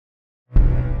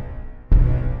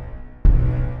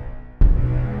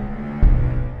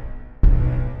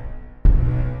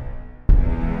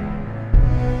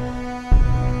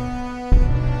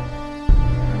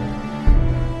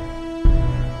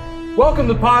Welcome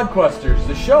to Podquesters,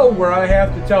 the show where I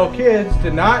have to tell kids to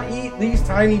not eat these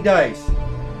tiny dice.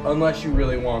 Unless you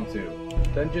really want to.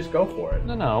 Then just go for it.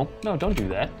 No, don't do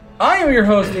that. I am your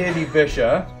host, Andy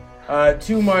Bisha.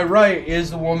 To my right is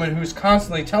the woman who's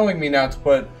constantly telling me not to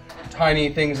put tiny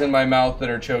things in my mouth that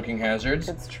are choking hazards.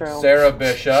 It's true. Sarah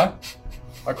Bisha.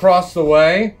 Across the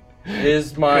way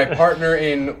is my partner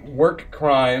in work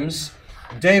crimes,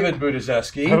 David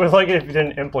Budizeski. I would like it if you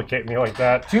didn't implicate me like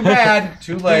that. Too bad,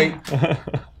 too late.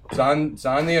 It's on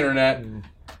the internet.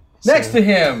 Next to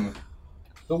him,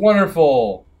 the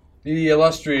wonderful, the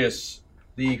illustrious,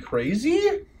 the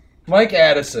crazy Mike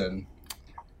Addison.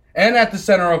 And at the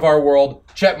center of our world,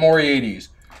 Chet Moriarty's.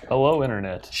 Hello,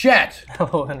 Internet. Chet,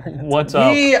 Hello, Internet. What's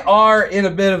up? we are in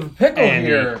a bit of a pickle Andy.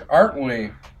 here, aren't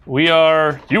we? We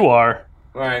are. You are.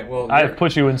 All right, well, I've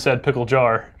put you in said pickle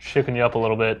jar, shaking you up a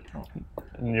little bit,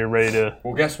 and you're ready to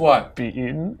well, guess what? be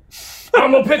eaten.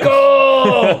 I'm a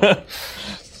pickle!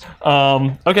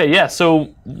 Okay, yeah,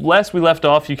 so last we left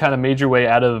off, you kind of made your way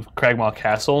out of Cragmaw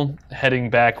Castle, heading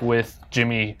back with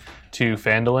Jimmy to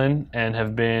Phandalin, and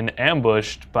have been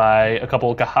ambushed by a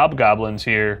couple of hobgoblins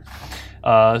here.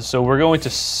 So we're going to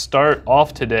start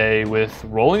off today with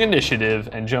rolling initiative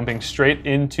and jumping straight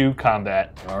into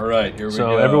combat. All right, here we go.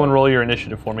 So everyone roll your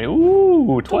initiative for me.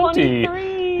 Ooh, 20.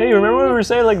 23. Hey, remember when we were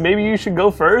saying, like, maybe you should go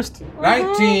first?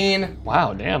 19.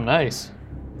 Wow, damn, nice.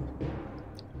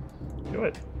 Do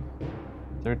it.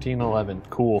 13, 11.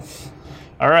 Cool.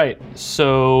 All right,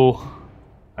 so... All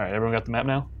right, everyone got the map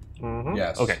now? Mm-hmm.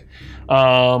 Yes. Okay.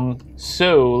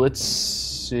 So let's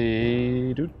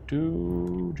see.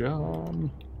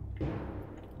 John.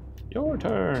 Your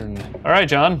turn. All right,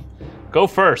 John. Go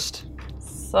first.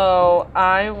 So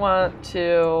I want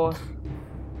to.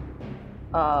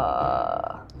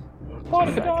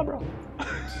 Cadabra.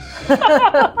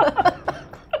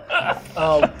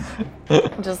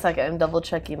 Just a second. I'm double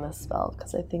checking this spell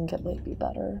because I think it might be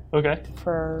better Okay.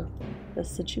 for this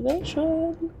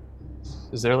situation.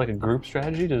 Is there like a group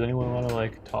strategy? Does anyone want to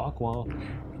like talk while?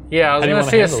 Yeah, I was How do you gonna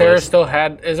wanna see if handle Sarah this? still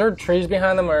had. Is there trees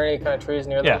behind them or any kind of trees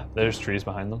near them? Yeah, there's trees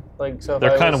behind them. Like so. If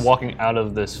They're I kind was, of walking out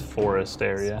of this forest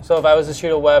area. So if I was to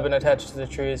shoot a web and attach it to the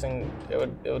trees, and it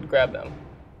would grab them.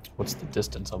 What's the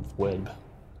distance of web?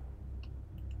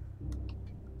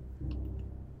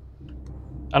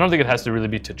 I don't think it has to really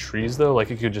be to trees though. Like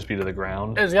it could just be to the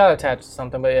ground. It's got attached to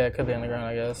something, but yeah, it could be on the ground,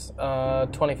 I guess.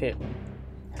 20 feet.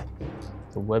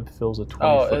 The web fills a 20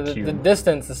 Oh, foot the cube.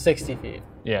 distance is 60 feet.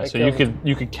 Yeah, It so you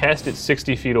kills- could cast it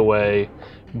 60 feet away,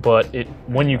 but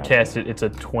when you cast it, it's a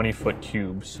 20-foot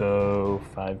cube. So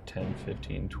 5, 10,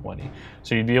 15, 20.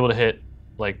 So you'd be able to hit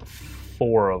like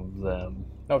 4 of them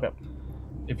Okay.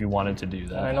 if you wanted to do And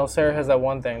that. I know Sarah has that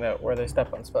one thing where they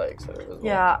step on spikes. So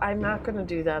Yeah, I'm not going to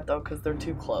do that though because they're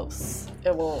too close.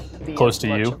 It won't be Close as to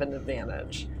much you? of an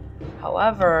advantage.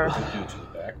 However, Do it to the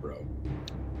back row.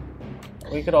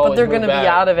 We could always. but they're going to move be back.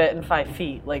 out of it in 5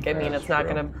 feet. Like, I mean, That's it's not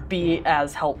true. going to be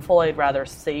as helpful. I'd rather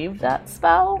save that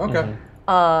spell. Okay.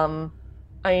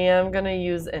 I am going to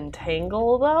use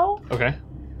Entangle though. Okay.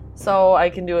 So I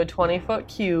can do a 20-foot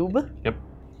cube. Yep.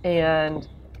 And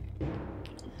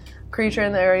creature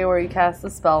in the area where you cast the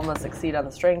spell must succeed on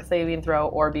the strength saving throw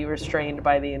or be restrained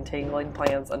by the entangling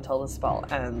plants until the spell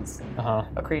ends. Uh-huh.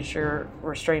 A creature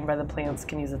restrained by the plants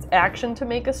can use its action to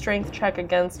make a strength check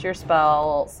against your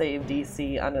spell save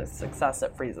DC. On its success,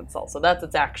 it frees itself. So that's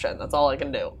its action. That's all I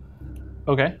can do.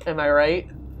 Okay. Am I right?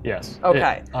 Yes.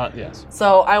 Okay. Yes.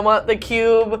 So I want the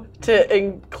cube to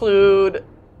include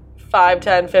 5,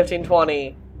 10, 15,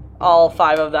 20. All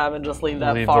 5 of them and just leave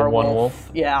that Leave far the one wolf.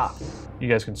 wolf? Yeah. You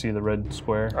guys can see the red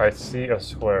square. I see a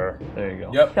square. There you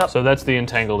go. Yep. So that's the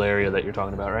entangled area that you're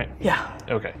talking about, right? Yeah.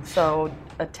 Okay. So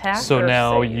attack. So or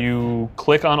now save? you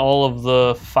click on all of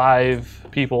the 5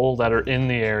 people that are in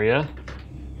the area,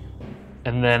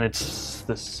 and then it's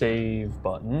the save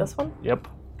button. This one? Yep.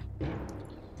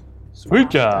 Sweet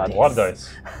God. A lot of dice.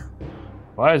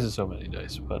 Why is it so many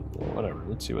dice? But whatever.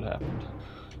 Let's see what happened.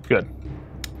 Good.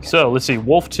 So let's see.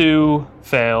 Wolf 2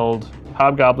 failed.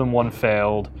 Hobgoblin 1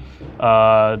 failed.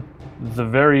 The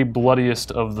very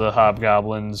bloodiest of the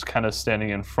hobgoblins, kind of standing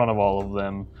in front of all of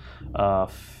them,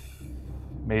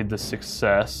 made the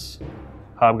success.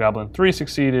 Hobgoblin 3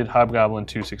 succeeded. Hobgoblin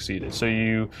 2 succeeded. So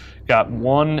you got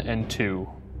 1 and 2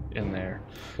 in there.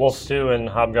 Wolf 2 and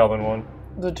Hobgoblin 1.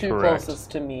 The 2 Correct. closest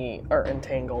to me are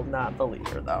entangled, not the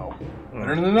leader, though.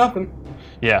 Better than nothing.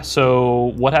 Yeah.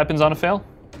 So what happens on a fail?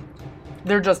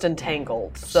 They're just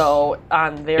entangled. So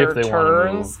on their If they wanna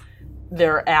turns,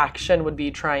 their action would be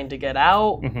trying to get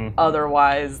out. Mhm.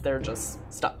 Otherwise, they're just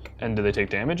stuck. And do they take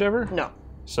damage ever? No.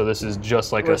 So this is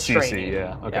just like a CC, Restraining.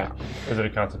 yeah. Okay. Is it a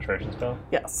concentration spell?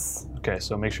 Yes. Okay,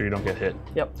 so make sure you don't get hit.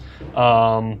 Yep.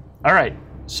 All right.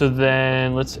 So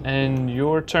then let's end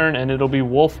your turn, and it'll be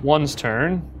Wolf 1's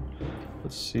turn.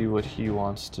 Let's see what he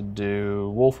wants to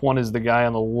do. Wolf 1 is the guy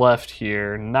on the left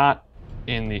here, not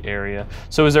in the area.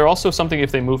 So is there also something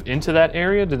if they move into that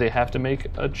area, do they have to make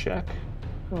a check?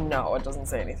 No, it doesn't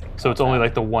say anything. So it's only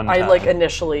like the one I time. like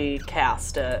initially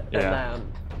cast it Yeah.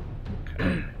 and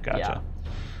Okay, gotcha.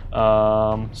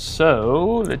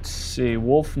 So let's see.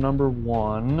 Wolf number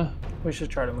 1. We should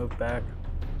try to move back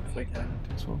if we can.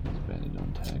 Takes one plus advantage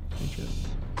on attack.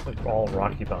 It's like all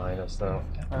rocky behind us, though.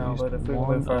 I know, but if we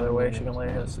move farther away, she can lay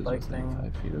his spike thing.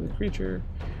 5 feet of the creature.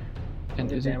 And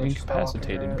Do isn't damage spell,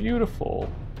 incapacitated. right? Beautiful.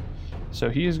 So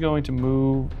he is going to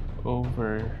move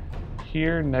over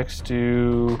here next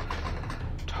to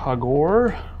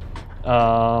Tagore.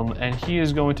 And he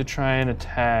is going to try and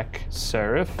attack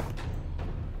Seraph.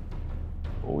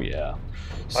 Oh yeah. I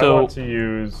So want to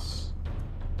use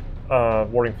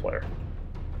Warding Flare.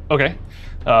 okay.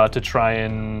 To try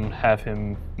and have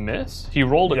him miss. He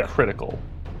rolled a Yeah. critical.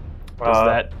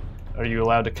 Are you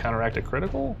allowed to counteract a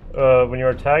critical? When you're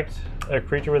attacked, a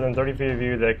creature within 30 feet of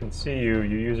you that can see you,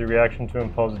 you use a reaction to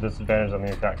impose a disadvantage on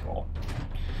the attack roll.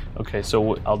 Okay,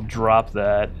 so I'll drop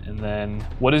that, and then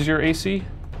what is your AC?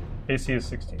 AC is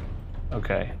 16.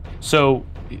 Okay, so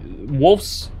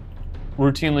wolves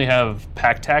routinely have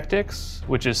pack tactics,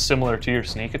 which is similar to your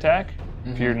sneak attack.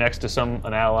 If you're next to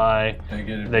an ally,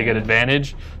 they get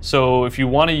advantage. So if you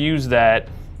want to use that,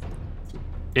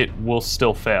 it will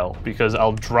still fail because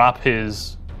I'll drop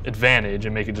his advantage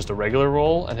and make it just a regular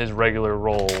roll, and his regular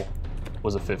roll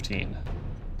was a 15.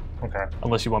 Okay.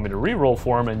 Unless you want me to re-roll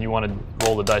for him and you want to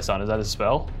roll the dice on. Is that a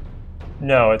spell?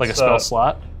 No, it's Like a spell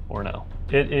slot? Or no?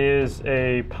 It is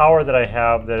a power that I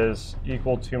have that is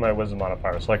equal to my wisdom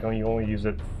modifier, so I can only use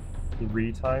it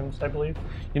 3 times, I believe.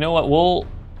 You know what? We'll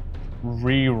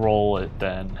re-roll it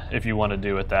then if you want to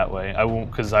do it that way. I won't,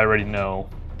 because I already know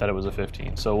that it was a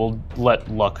 15. So we'll let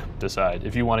luck decide.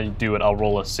 If you want to do it, I'll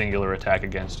roll a singular attack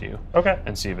against you Okay.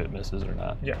 and see if it misses or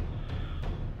not. Yeah.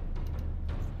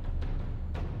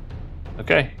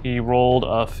 Okay, he rolled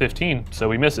a 15, so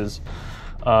he misses.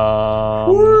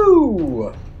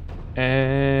 Woo!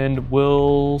 And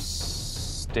we'll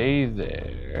stay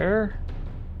there.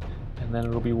 And then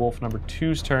it'll be wolf number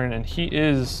 2's turn, and he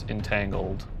is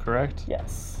entangled, correct?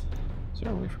 yes. Is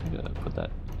there a way for me to put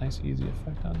that nice, easy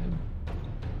effect on him?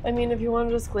 I mean, if you want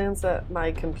to just glance at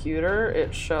my computer,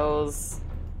 it shows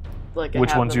like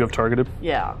Which ones you have targeted?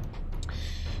 Yeah.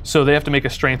 So they have to make a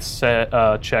strength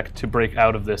check to break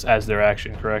out of this as their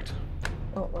action, correct?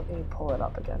 Oh, let me pull it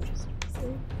up again just to see.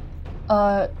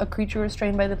 A creature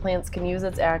restrained by the plants can use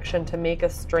its action to make a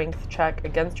strength check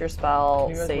against your spell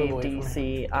Can you guys save move away from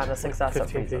DC on a success that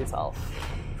 15 frees feet. itself.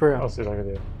 For I'll real. see what I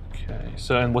can do. Okay.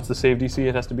 So, and what's the save DC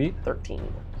it has to be? 13.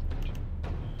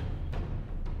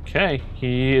 Okay.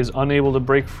 He is unable to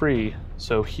break free,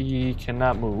 so he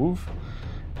cannot move.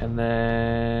 And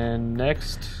then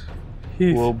next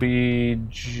Heath. will be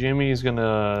Jimmy's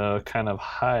gonna kind of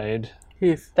hide.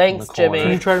 Heath. Thanks, corner. Can you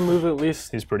Jimmy. try to move at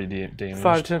least He's pretty damaged.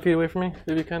 5-10 feet away from me?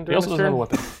 If you can do He also this doesn't have turn? a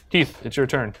weapon. Keith, it's your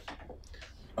turn.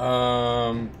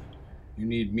 You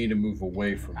need me to move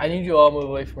away from I need you all to move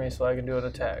away from me so I can do an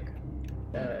attack.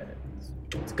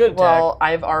 It's a good attack. Well,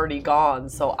 I've already gone,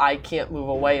 so I can't move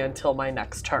away until my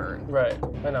next turn. Right.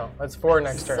 I know. That's for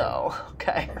next turn. So,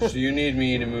 okay. So you need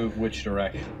me to move which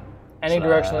direction? Any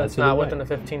direction that's to the not right. within a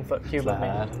 15-foot cube of me.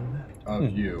 Of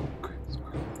you.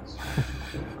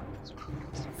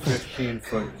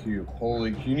 15-foot cube.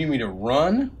 Holy, you need me to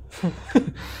run?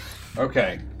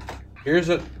 Okay.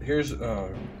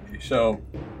 So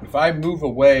if I move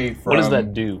away from... What does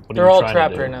that do? What are They're you all trying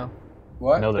trapped to do? right now.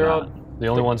 What? No, they're They're not. all- The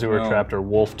only ones who are No. trapped are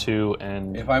Wolf 2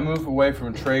 and If I move away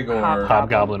from Tragor,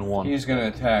 Hobgoblin 1. he's gonna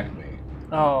attack me.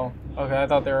 Oh, okay. I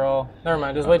thought they were all. Never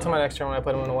mind. Just wait till my next turn when I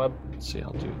put them in a web. Let's see,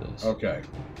 I'll do this. Okay.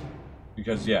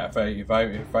 Because yeah,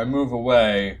 if I move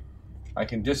away, I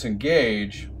can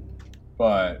disengage,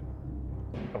 but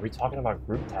Are we talking about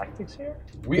group tactics here?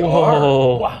 we Whoa.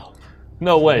 are. Wow.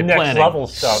 No way. Next planning. level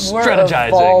stuff. We're Strategizing.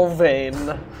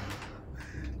 evolving.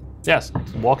 Yes.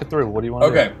 Walk it through. What do you want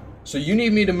to do? Okay. So you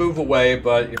need me to move away,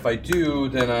 but if I do,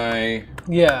 then I.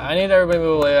 Yeah, I need everybody to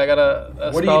move away. I got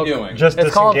a What spell. are you doing? Just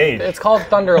It's called disengage.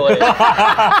 Thunderlake.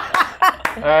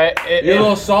 All right. You a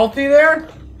little salty there?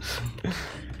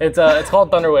 It's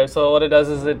called Thunderwave. So what it does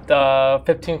is it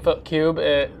 15-foot cube.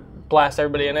 It blast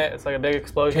everybody in it. It's like a big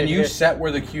explosion. Can you set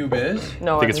where the cube is?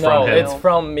 No, think it's No, from him. it's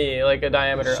from me, like a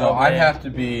diameter So of I'd me. have to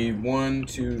be 1,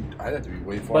 2. I'd have to be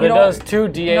way far. But it away. does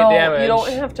 2d8 No, damage. you don't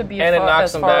have to be and it knocks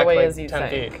as them far back away like as you 10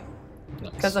 think. feet.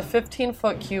 Because a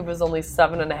 15-foot cube is only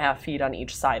 7.5 feet on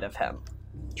each side of him.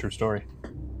 True story.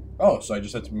 Oh, so I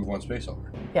just have to move 1 space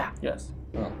over. Yeah. Yes.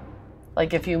 Oh.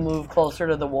 Like if you move closer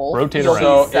to the wolf, Rotate you'll around.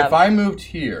 So be 7. if I moved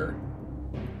here,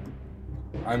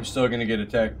 I'm still gonna get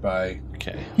attacked by.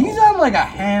 Okay. He's on like a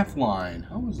half line.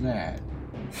 How was that?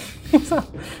 You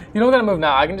don't gotta move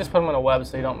now. I can just put him in a web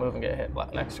so you don't move and get hit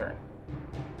next turn.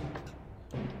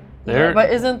 There.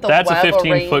 But isn't the that's web a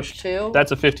 15 arranged foot. too?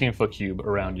 That's a 15-foot cube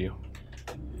around you.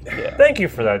 Thank you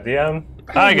for that, DM.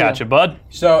 I got you, bud.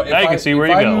 So if Now you I, can see where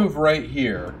if you I go. move right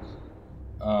here,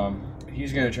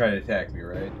 he's gonna try to attack me,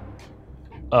 right?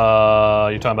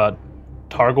 You're talking about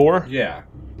Targor? Yeah,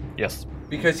 Yes,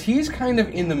 because he's kind of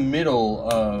in the middle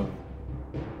of.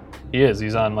 he is.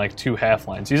 He's on like 2 half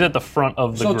lines. He's at the front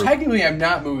of the So group. technically, I'm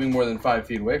not moving more than 5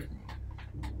 feet away from him.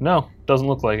 No, doesn't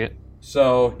look like it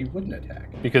So he wouldn't attack.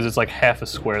 because it's like half a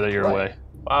square that you're Right. away.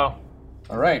 Wow.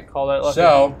 All right. Call that lucky.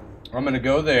 So I'm gonna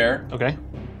go there, Okay.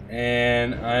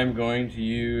 and I'm going to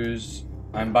use.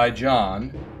 I'm by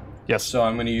John, Yes. so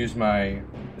I'm gonna use my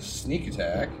sneak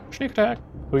attack. Sneak attack.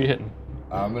 Who are you hitting?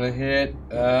 I'm gonna hit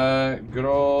good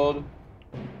old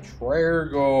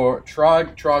Trogdor.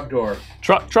 Trogdor.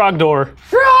 Trogdor.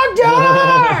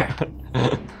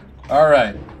 Trogdor! All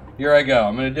right, here I go.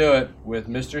 I'm gonna do it with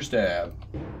Mr. Stab.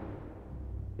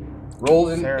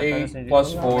 Rolled an Sarah, I 8 just need you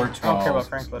plus to- 4, I don't care about 12.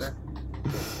 Frank's better.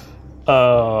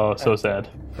 Oh, so sad.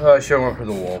 Show one for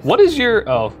the wolf. What is your...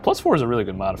 Oh, +4 is a really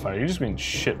good modifier. You're just being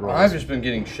shit rolls. I've just been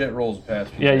getting shit rolls the past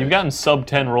few Yeah, days. you've gotten sub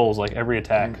 10 rolls like every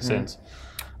attack since.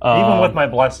 Even with my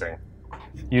blessing.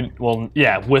 With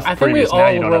I think we previous, now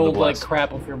all you don't have the rolled like bless.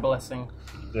 crap with your blessing.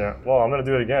 Yeah. Well, I'm gonna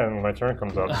do it again when my turn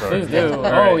comes up. So. Please do. All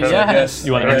right, Oh, so I yes. guess-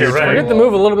 You wanna I guess get I ready? Forget to will-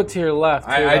 move a little bit to your left.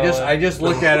 Too, I just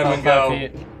looked at him and about go, 5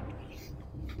 feet.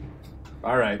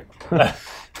 all right.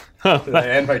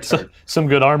 And my turn. Some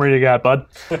good armor you got, bud.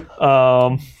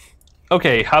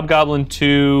 Okay, Hobgoblin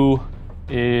 2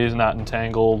 is not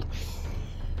entangled.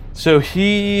 So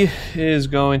he is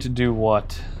going to do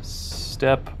what?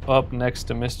 Step up next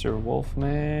to Mr.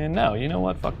 Wolfman? No, you know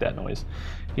what? Fuck that noise.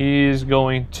 He's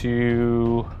going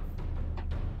to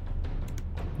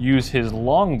use his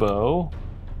longbow.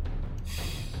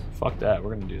 Fuck that,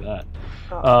 we're going to do that.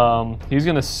 He's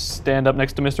going to stand up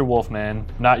next to Mr. Wolfman,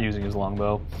 not using his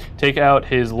longbow, take out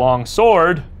his long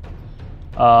sword,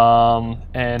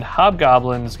 and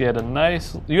hobgoblins get a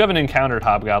nice... You haven't encountered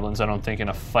hobgoblins, I don't think, in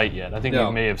a fight yet. I think No.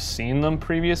 you may have seen them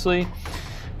previously,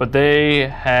 but they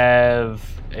have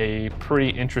a pretty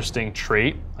interesting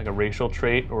trait, like a racial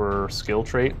trait or skill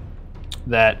trait,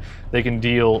 that they can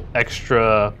deal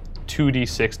extra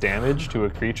 2d6 damage to a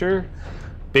creature.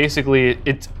 Basically,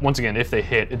 it's once again, if they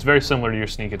hit, it's very similar to your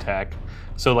sneak attack.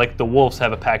 So, like, the wolves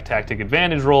have a pack tactic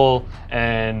advantage roll,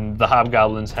 and the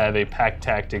hobgoblins have a pack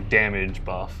tactic damage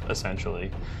buff,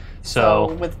 essentially.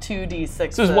 So with 2d6.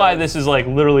 this is why this is like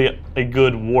literally a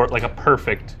good war, like a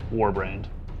perfect war brand.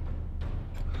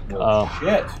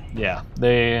 Shit. Yeah,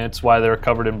 it's why they're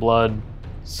covered in blood,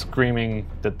 screaming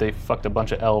that they fucked a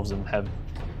bunch of elves and have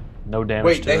no damage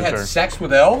Wait, to they return. had sex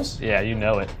with elves? Yeah, you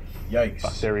know it. Yikes.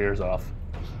 Fuck their ears off.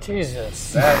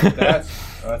 Jesus.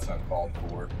 That's uncalled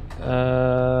for.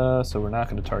 So we're not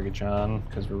going to target John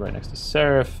because we're right next to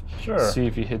Seraph. Sure. See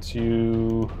if he hits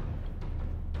you.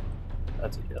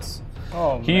 That's a yes.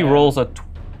 Oh, He man. rolls a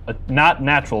not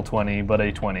natural 20, but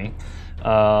a 20.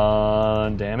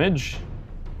 Damage.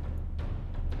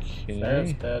 There's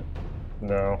Okay. dead.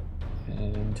 No.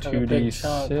 And Took a big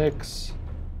chunk. 2d6.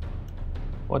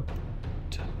 What?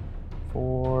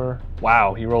 4.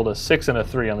 Wow, he rolled a 6 and a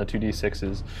 3 on the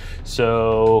 2d6s.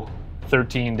 So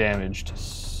 13 damaged.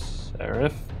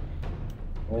 Seraph.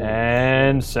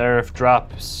 And Seraph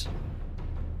drops.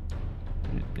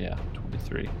 Yeah,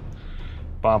 23.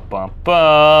 Bum, bum,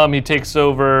 bum. He takes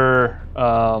over.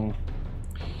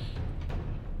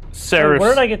 Seraph. Where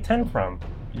did I get 10 from?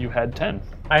 You had 10.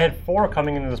 I had 4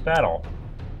 coming into this battle.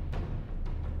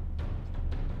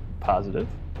 Positive.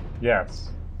 Yes.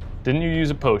 Didn't you use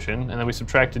a potion? And then we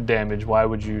subtracted damage. Why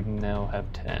would you now have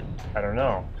 10? I don't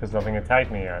know, because nothing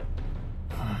attacked me yet.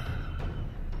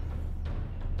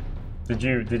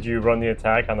 Did you run the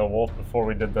attack on the wolf before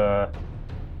we did the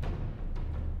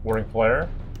Warding Flare?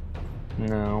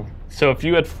 No. So if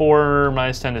you had 4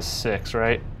 minus 10 is 6,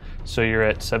 right? So you're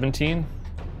at 17?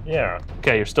 Yeah.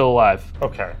 Okay, you're still alive.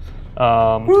 Okay.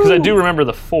 Because I do remember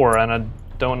the 4, and I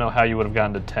don't know how you would have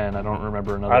gotten to 10. I don't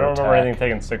remember another I don't remember attack. anything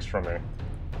taking 6 from me.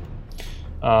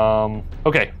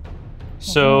 Okay.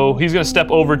 So he's going to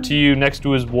step over to you next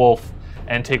to his wolf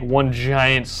and take one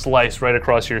giant slice right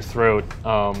across your throat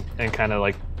and kind of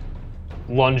like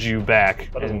lunge you back.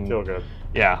 That doesn't feel good.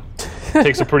 Yeah.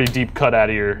 Takes a pretty deep cut out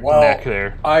of your neck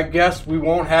there. I guess we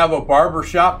won't have a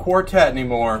barbershop quartet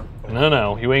anymore.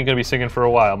 No, you ain't going to be singing for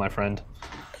a while, my friend.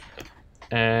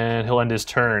 And he'll end his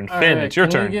turn. Finn, it's your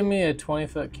turn. Can you give me a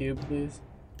 20-foot cube, please?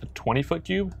 A 20-foot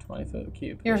cube? 20-foot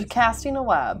cube. You're please. casting a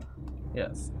web.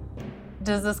 Yes.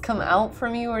 Does this come out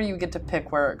from you, or you get to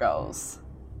pick where it goes?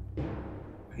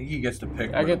 I think he gets to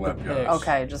pick I where the get the web pick. goes.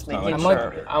 Okay, just not making like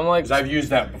sure. I'm like, Because I've used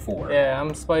that before. yeah, I'm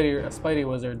a Spidey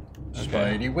wizard.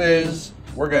 Spidey Whiz.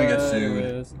 We're going to get sued.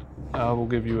 Whiz. We'll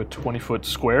give you a 20-foot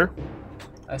square.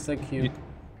 I said cube.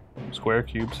 Square,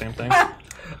 cube, same thing.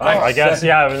 I guess,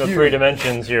 yeah, in the 3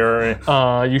 dimensions here.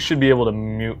 You should be able to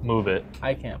move it.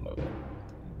 I can't move it.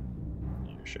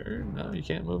 You sure? No, you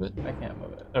can't move it? I can't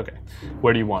move it. Okay.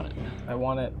 Where do you want it? I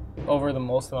want it over the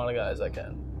most amount of guys I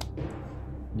can.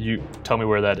 You tell me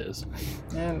where that is.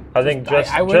 And I think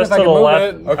just, I would just if I to the could move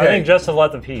left. it. Okay. I think just to the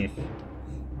left of Heath.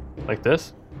 Like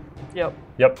this? Yep.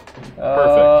 Yep.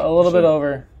 A little bit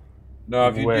over. No,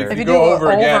 if you, Where? if If you you go do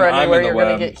over again, I'm anywhere, in the you're web.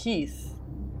 gonna get Heath.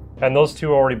 And those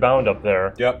two are already bound up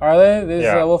there. Yep. Are they? These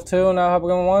Yeah. Wolf 2 and now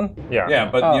Hobgoblin 1? Yeah. Yeah,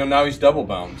 but Oh. now he's double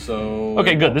bound, so...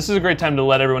 Okay, good. This is a great time to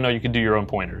let everyone know you can do your own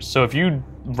pointers. So if you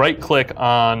right-click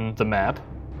on the map,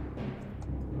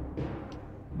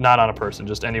 not on a person,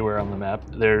 just anywhere on the map,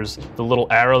 there's the little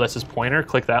arrow that says pointer.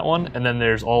 Click that one, and then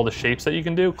there's all the shapes that you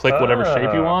can do. Click whatever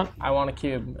shape you want. I want a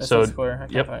cube. It's So, a square. I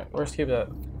can't yep. find it. Where's cube at?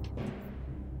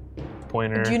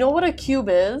 Pointer. Do you know what a cube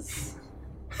is?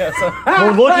 Yeah, so,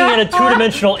 We're looking at a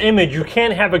 2-dimensional image. You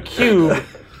can't have a cube.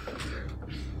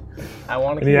 I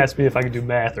want a And he cube. asked me if I could do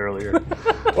math earlier.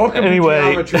 Welcome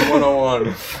Anyway. to Geometry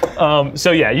 101.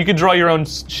 So yeah, you can draw your own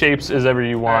shapes as ever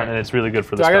you want, Alright. and it's really good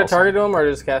for the Do I got to spells. target him or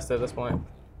just cast it at this point?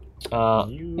 You still have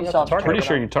have to to target Pretty it.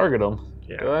 sure you target them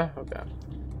Do Yeah. I? Okay.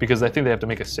 because I think they have to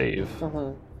make a save.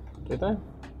 Did they?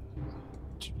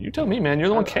 You tell me, man. You're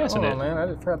the one casting Oh it. man, I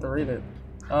just forgot to read it.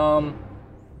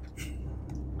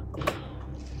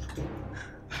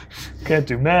 Can't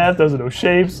do math. Doesn't know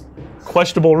shapes.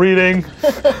 Questionable reading.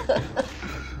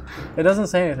 It doesn't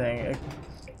say anything.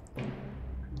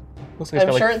 Looks like it's I'm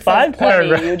got sure like it 5 says 20.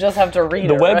 paragraphs. You just have to read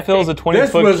The it. web right? fills a This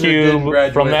 20-foot wizard didn't cube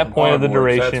graduate from that from point of the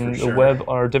Hogwarts, that's duration. for The sure. web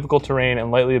are difficult terrain and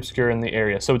lightly obscure in the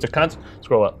area. So it's a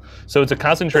scroll up. So it's a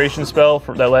concentration spell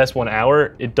for that lasts 1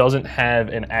 hour. It doesn't have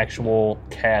an actual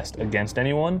cast against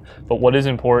anyone. But what is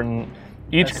important,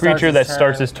 each That starts creature its that turn.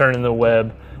 starts its turn in the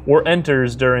web or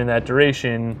enters during that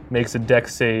duration makes a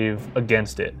dex save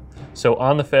against it. So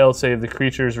on the failed save, the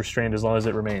creature is restrained as long as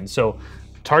it remains. So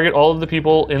target all of the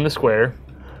people in the square,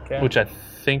 Okay. which I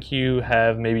think you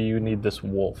have. Maybe you need this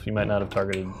wolf. You might not have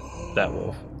targeted that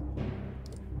wolf.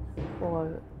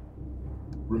 What?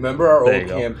 Remember our There old you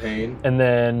go. campaign? And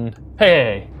then,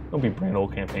 hey, don't be brand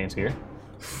old campaigns here.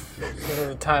 This is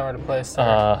a timer to play.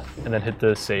 And then hit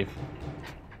the save.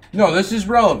 No, this is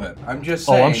relevant. I'm just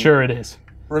Oh, saying. I'm sure it is.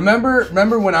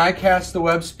 Remember when I cast the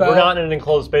web spell? We're not in an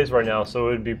enclosed space right now, so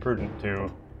it would be prudent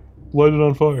to. Light it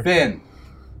on fire. Finn.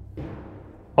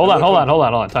 Hold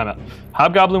on. Time out.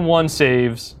 Hobgoblin 1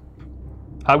 saves.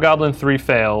 Hobgoblin 3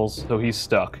 fails, so he's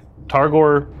stuck.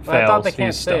 Targor fails, I thought they can't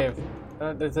he's stuck.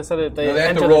 save. They said that they, No, they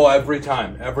have to entered roll it. every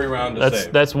time, every round to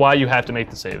save. That's why you have to make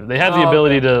the save. They have the Oh,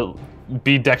 ability to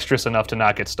be dexterous enough to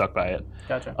not get stuck by it.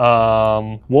 Gotcha.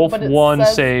 Wolf But it 1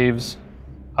 says- saves.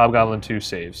 Hobgoblin 2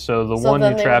 saves. So the So one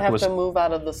then you they would trapped have was to move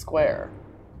out of the square.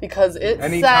 Because it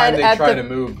Anytime said they at try the, to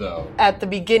move, though. at the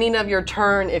beginning of your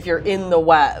turn if you're in the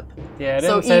web. Yeah, it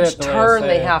So didn't say each that the way it turn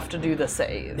they said. have to do the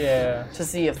save. Yeah. To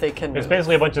see if they can It's move.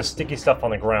 basically a bunch of sticky stuff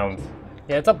on the ground.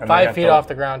 Yeah, it's up And they 5 have feet to- off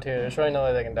the ground too. There's really no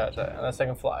way they can dodge that unless they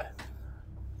can fly.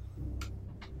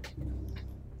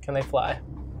 Can they fly?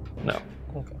 no.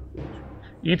 Okay.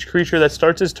 Each creature that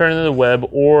starts its turn in the web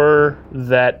or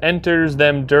that enters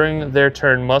them during their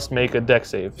turn must make a dex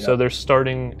save. So Yep. they're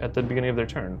starting at the beginning of their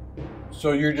turn,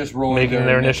 So you're just rolling making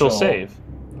their initial save.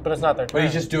 But it's not their turn. But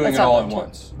he's just doing That's it all not at their turn.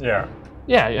 once. Yeah.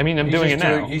 Yeah, I mean, I'm He's doing it just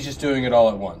now. He's just doing it all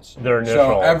at once. Their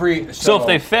initial. So So if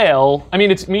they fail, I mean,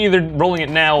 it's me either rolling it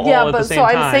now Yeah, all at but the same so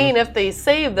time. I'm saying if they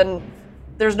save, then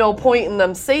there's no point in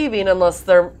them saving unless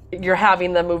you're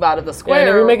having them move out of the Yeah, square. and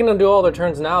if you're making them do all their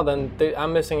turns now, then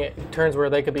I'm missing turns where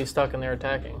they could be stuck and they're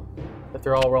attacking. If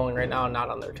they're all rolling right now and not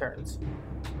on their turns.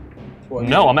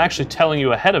 No, I'm actually telling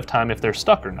you ahead of time if they're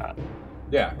stuck or not.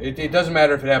 Yeah, it doesn't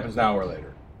matter if it happens now or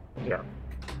later. Yeah.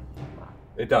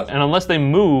 It doesn't. And unless they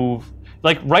move,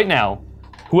 like right now,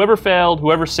 whoever failed,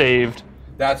 whoever saved,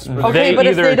 That's Okay, They but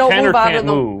if either they don't can or move out can't of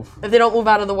the move. if they don't move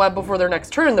out of the web before their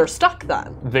next turn, they're stuck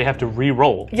then. They have to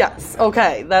re-roll. Yes.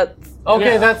 Okay. That's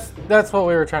Okay, yeah. that's what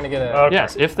we were trying to get at. Okay.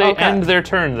 Yes, if they Okay. end their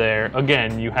turn there,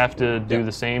 again, you have to do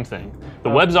the same thing. The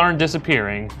webs aren't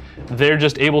disappearing; they're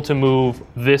just able to move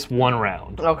this one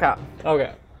round. Okay.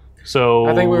 Okay. So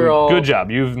I think we were all good job.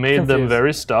 You've made them confused.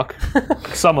 very stuck.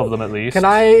 Some of them, at least. Can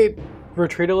I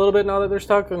retreat a little bit now that they're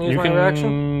stuck and use You my can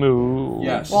reaction? move.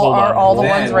 Yes. Well, Hold are on. all the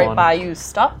Then ones right one. by you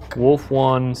stuck? Wolf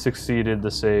 1 succeeded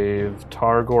the save.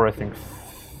 Targor, I think,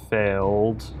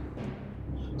 failed.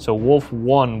 So Wolf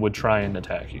 1 would try and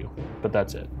attack you, but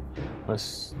that's it.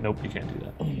 Nope, you can't do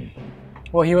that.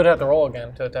 Well, he would have to roll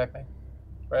again to attack me,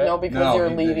 right? No, because No, you're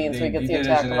he- leaving, so he he gets the did his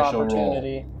attack of initial roll.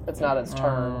 opportunity. It's not his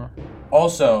turn.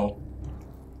 Also,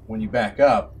 when you back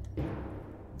up,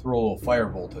 throw a little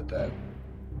firebolt at that.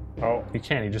 Oh, He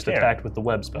can't. He just Can't. attacked with the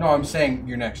web spell. No, I'm saying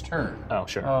your next turn. Oh,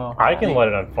 sure. Oh. I can light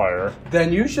it on fire.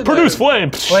 Then you should Produce let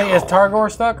him- flame. Wait, is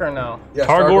Targor stuck or no? Yes,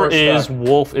 Targor Targor's is. stuck.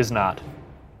 Wolf is not.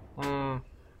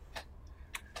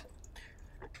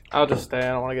 I'll just stay. I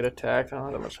don't want to get attacked. I don't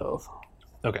have that much health.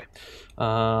 Okay.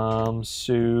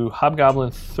 So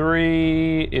Hobgoblin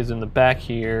 3 is in the back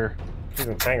here. He's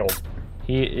entangled.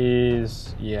 He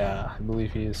is. Yeah, I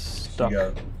believe he is So stuck. you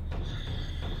gotta,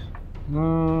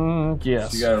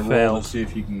 Yes. so you gotta roll failed. to see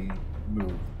if you can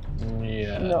move.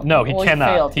 Yeah. No, he Well, cannot.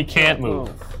 failed. He can't move.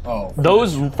 Oh.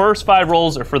 Those first 5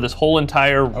 rolls are for this whole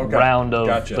entire Okay. round of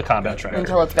Gotcha. the combat Gotcha. tracker.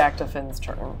 Until it's back to Finn's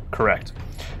turn. Correct.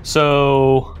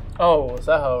 So Oh, is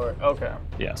that how it works? Okay.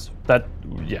 yes,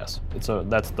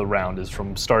 that's the round is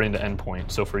from starting to end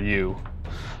point. So for you,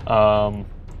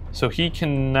 so he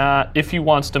cannot. If he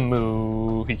wants to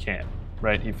move, he can't.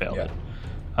 Right? He failed Yeah. it.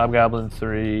 Hobgoblin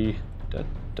 3. Do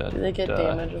they get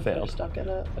damage if they're failed. stuck in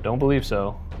it? I don't believe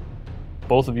so.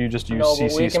 Both of you just use No, CC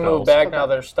but we can spells. move back now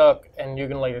they're stuck, and you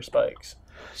can lay your spikes.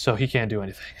 So he can't do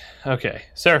anything. Okay,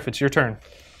 Seraph, it's your turn.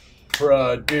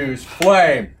 Produce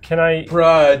flame. Can I,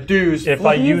 Produce if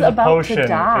I He's use a about to potion,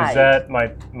 die. is that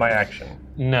my action?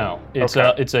 No, it's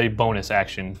Okay. a bonus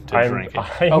action to I'm drink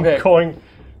it. Okay. going.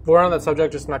 We're on that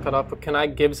subject, just not cut off. But can I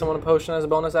give someone a potion as a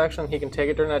bonus action? He can take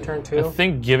it during that turn I too.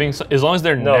 think as long as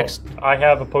they're No, next. I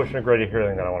have a potion of greater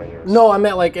healing that I want to use. No, I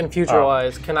meant like in future Oh.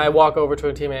 wise. Can I walk over to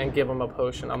a teammate and give him a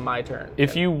potion on my turn?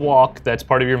 If you walk, that's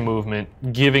part of your movement.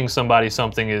 Giving somebody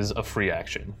something is a free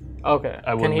action. Okay. I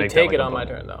Can wouldn't he make that take like it a on my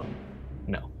bonus. turn though?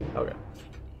 No, Okay.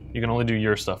 you can only do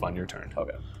your stuff on your turn.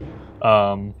 Okay.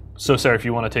 So, Sarah, if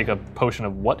you want to take a potion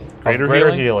of what? Greater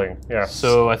Greater healing? healing, yes.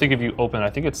 So I think if you open,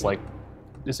 I think it's like,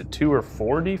 is it 2 or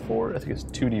 4d4? I think it's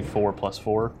 2d4 plus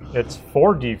 4. It's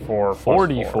 4d4.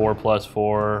 4d4 plus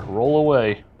 4. Roll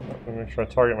away. Let me make sure I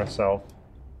target myself.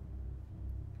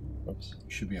 Oops. You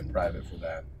should be in private for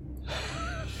that.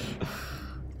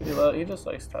 He just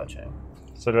likes touching.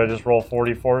 So do I just roll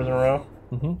 4d4s in a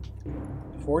row?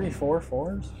 44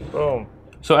 fours? Boom.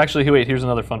 So actually, wait, here's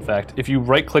another fun fact. If you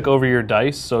right-click over your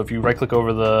dice, so if you right-click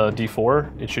over the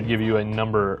d4, it should give you a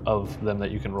number of them that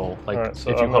you can roll. Like Alright,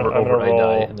 so if you I'm gonna- hover I'm over gonna a die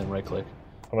roll- and then right-click.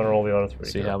 I'm going to roll the other 3.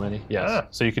 See here. how many? Yes. Ah.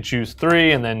 So you can choose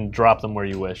 3 and then drop them where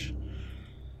you wish.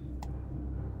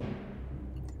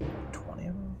 20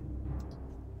 of them?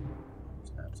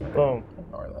 Boom.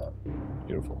 Ignore that.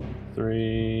 Beautiful.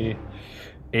 3,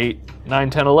 8, 9,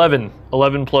 10, 11.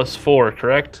 11 plus 4,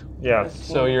 correct? Yes.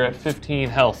 So you're at 15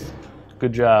 health.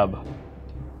 Good job.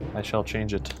 I shall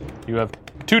change it. You have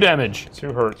 2 damage.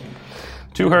 2 hurt.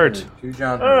 2 hurt. Two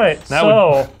John. All right,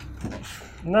 Now so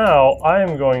now I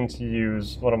am going to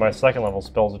use one of my second level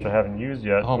spells, which I haven't used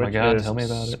yet. Oh my which God, is tell me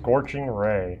about it. Scorching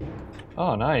Ray.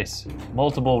 Oh, nice.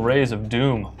 Multiple rays of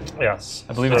doom. Yes.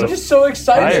 I believe I'm it's a just so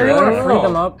excited. Fire. You I want don't to free know.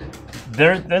 them up?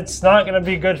 That's not going to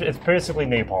be good. It's basically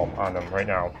napalm on them right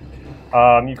now.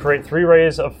 You create 3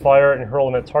 rays of fire and hurl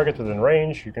them at targets within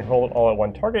range. You can hurl it all at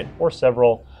one target or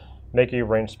several. Make a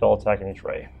ranged spell attack in each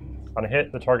ray. On a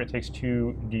hit, the target takes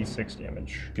 2d6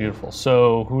 damage. Beautiful.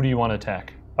 So who do you want to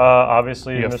attack?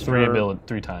 Obviously, You have Mr.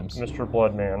 3 times. Mr.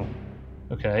 Bloodman.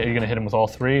 Okay, are you going to hit him with all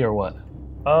 3 or what?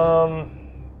 I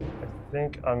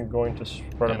think I'm going to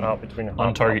spread them And out between the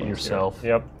untarget hobgoblins here. yourself.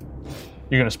 Yep.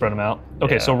 You're going to spread them out?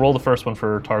 Okay, Yeah. so roll the first one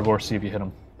for Targor, see if you hit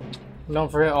him. Don't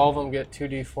forget, all of them get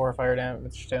 2d4 fire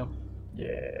damage too.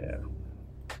 Yeah.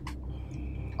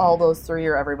 All those 3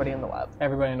 are everybody in the web.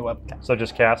 Everybody in the web. So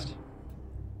just cast.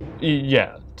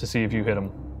 Yeah, to see if you hit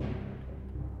him.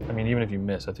 I mean, even if you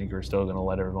miss, I think you're still going to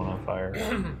light everyone on fire.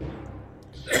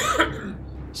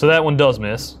 So that one does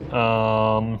miss.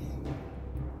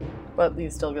 But he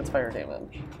still gets fire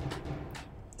damage.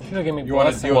 You'll give me You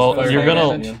wanna blessing. deal Well, with you're fire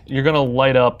gonna damage? you're gonna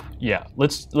light up. Yeah,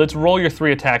 let's roll your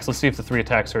 3 attacks. Let's see if the 3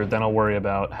 attacks hurt. Then I'll worry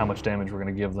about how much damage we're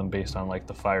gonna give them based on like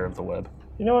the fire of the web.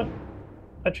 You know what?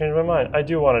 I changed my mind. I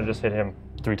do want to just hit him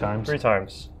 3 times. 3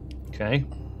 times. Okay.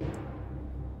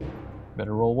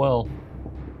 Better roll well.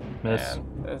 Miss. Man,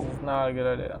 this is not a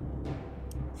good idea.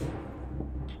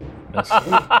 Miss.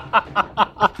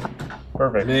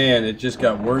 Perfect. Man, it just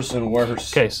got worse and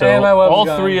worse. Okay, so And my web's all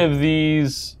gone. 3 of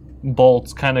these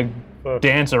bolts kind of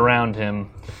dance around him.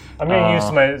 I'm gonna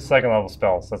use my second level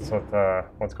spells. That's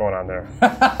what's going on there.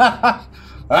 I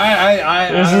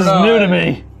This don't is know. new to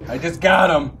me. I just got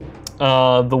him.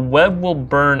 The web will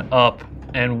burn up.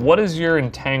 And what is your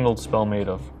entangled spell made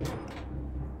of?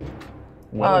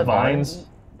 What, vines?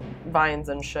 Vines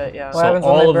and shit, yeah. What So happens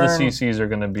when all of they the burn? CCs are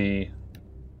going to be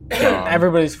gone.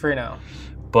 Everybody's free now.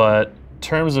 But in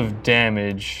terms of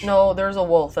damage, No, there's a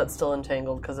wolf that's still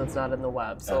entangled because it's not in the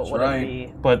web, so That's it wouldn't right.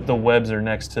 be. but the webs are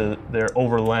next to, they're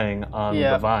overlaying on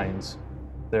Yeah. the vines.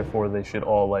 Therefore, they should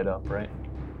all light up, right?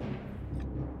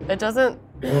 It doesn't.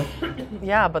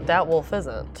 Yeah, but that wolf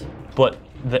isn't. But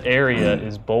the area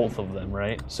is both of them,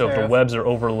 right? So if Fair. the webs are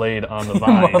overlaid on the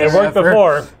vines. It worked Heifer.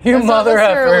 before. You It's not mother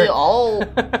necessarily heifer. all.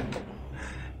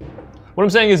 What I'm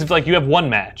saying is, if like you have one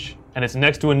match and it's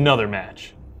next to another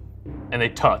match, and they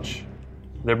touch,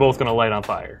 they're both gonna light on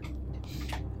fire.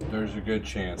 There's a good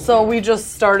chance. So we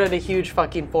just started a huge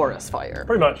fucking forest fire.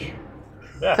 Pretty much.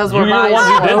 Yeah. Because You're we're the by ones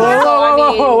who did so, this. I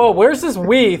Whoa, mean, whoa, whoa! Where's this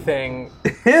we thing?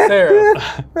 There,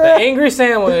 the angry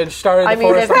sandwich started. I the mean,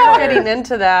 if forest you're fire. getting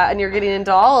into that and you're getting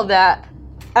into all of that,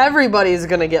 everybody's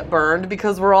gonna get burned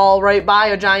because we're all right by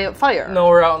a giant fire. No,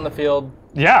 we're out in the field.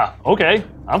 Yeah, okay.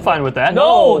 I'm fine with that.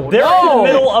 No, they're in no. the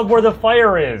middle of where the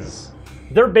fire is.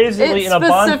 They're basically It in a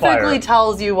specifically bonfire.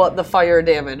 tells you what the fire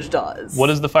damage does. What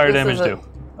does the fire This damage isn't-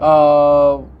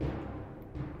 do?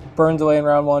 Burns away in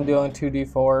round 1, dealing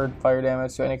 2d4 fire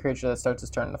damage to any creature that starts its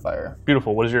turn in the fire.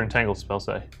 Beautiful. What does your entangled spell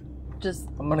say? Just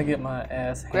I'm gonna get my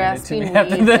ass handed to grasping me leaves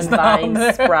after this and now.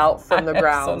 vines sprout from the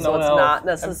ground, so no it's help. not I'm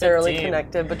necessarily 15.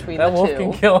 connected between That the wolf two.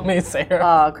 can kill me,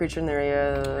 Sarah. Creature in the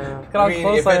area. Look how I mean,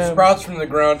 close if I it am. sprouts from the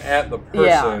ground at the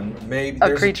person, maybe A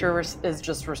there's creature is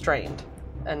just restrained,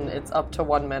 and it's up to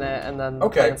 1 minute, and then the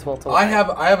Okay, plants will I have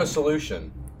a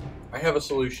solution. I have a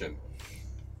solution.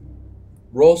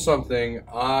 Roll something.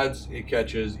 Odds it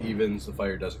catches. Evens the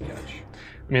fire doesn't catch.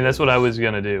 I mean, that's what I was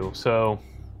gonna do. So,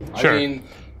 sure. I mean,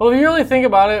 Well, if you really think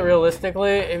about it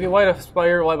realistically, if you light a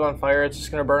spider web on fire, it's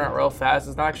just gonna burn out real fast.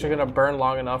 It's not actually gonna burn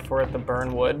long enough for it to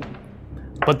burn wood.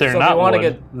 but they're so if you not wanna wood.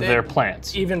 get- They're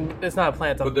plants. Even it's not a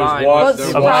plant, it's a But there's vine. water- But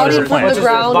there's water sprouting in from plants. the Just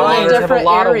ground in a Vines have a different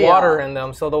lot area. of water in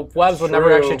them, so the webs would never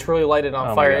True. actually truly light it on Oh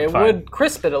my fire. God, It fine. would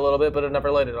crisp it a little bit, but it never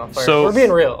light it on fire. So- We're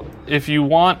being real. If you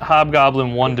want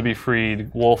Hobgoblin 1 to be freed,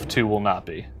 Wolf 2 will not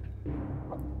be.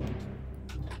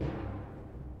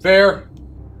 fair.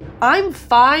 I'm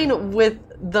fine with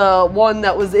the one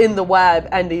that was in the web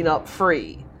ending up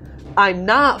free. I'm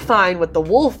not fine with the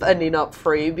wolf ending up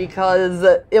free because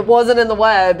it wasn't in the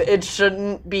web. It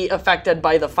shouldn't be affected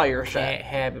by the fire shit. Can't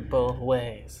have it both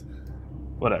ways.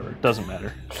 Whatever, doesn't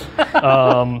matter.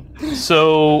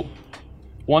 So,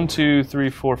 1, 2, 3,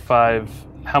 4, 5.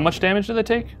 How much damage do they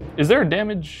take? Is there a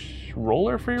damage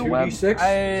roller for your web? 2d6? Is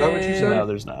that what you said? No,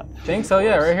 there's not. Think so?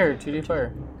 Yeah, right here, 2d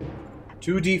fire.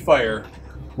 2d fire.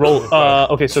 Roll.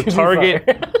 Okay, so 2d target.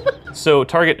 fire. So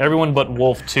target everyone but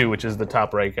Wolf 2, which is the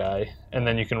top right guy, and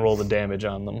then you can roll the damage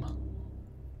on them,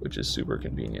 which is super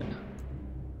convenient.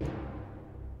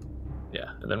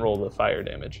 Yeah, and then roll the fire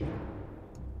damage.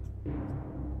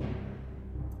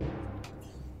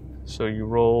 So you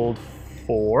rolled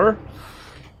 4.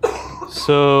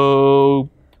 So,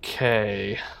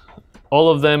 okay. All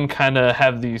of them kind of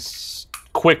have these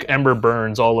quick ember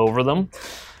burns all over them.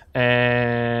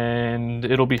 And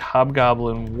it'll be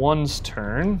Hobgoblin 1's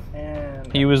turn. And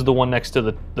He was the one next to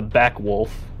the back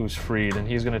wolf who's freed, and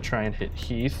he's going to try and hit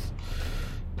Heath.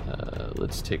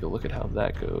 Let's take a look at how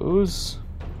that goes.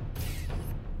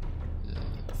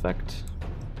 Effect.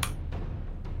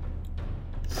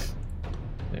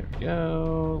 There we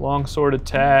go. Longsword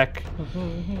attack.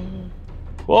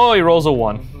 Whoa, he rolls a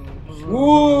 1.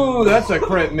 Ooh, that's a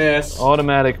crit miss.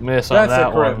 Automatic miss on That's that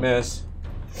a crit one. miss.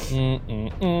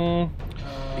 Mm-mm-mm.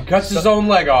 He cuts his own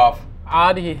leg off.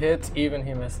 odd he hits, even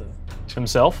he misses.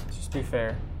 Himself? Just be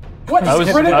fair. What? I was-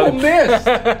 Critical I- miss!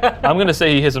 I'm going to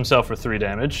say he hits himself for 3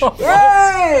 damage.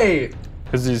 Hey!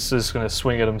 Because he's just going to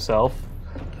swing at himself.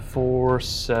 4,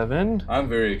 7. I'm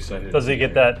very excited. Does he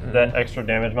get that extra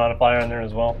damage modifier in there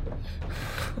as well?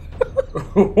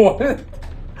 What?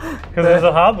 Because there's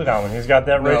a hobgoblin. He's got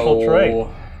that racial trait.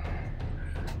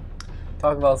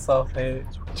 Talk about self-hate.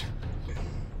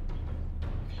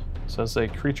 So it's a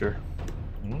creature.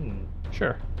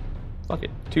 Sure. Fuck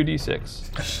it.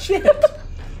 2d6. Shit.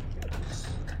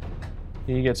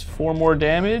 He gets 4 more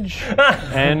damage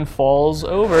and falls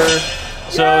over.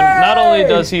 So not only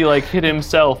does he like hit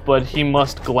himself, but he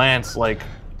must glance like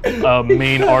a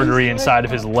main artery inside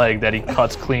of his leg that he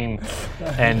cuts clean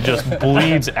and just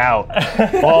bleeds out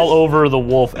all over the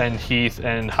wolf and Heath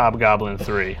and Hobgoblin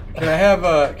 3. Can I have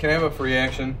a free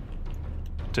action?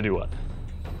 To do what?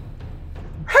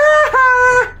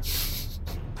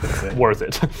 Worth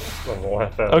it.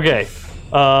 Okay.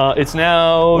 It's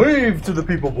now Wave to the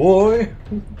people, boy.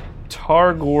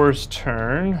 Targor's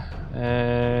turn,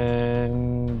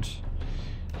 and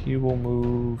he will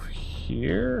move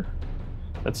here.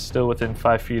 That's still within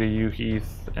 5 feet of you,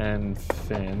 Heath and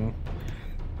Finn.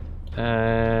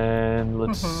 And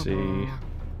let's see.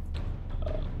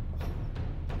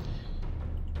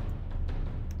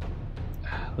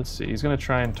 Let's see. He's gonna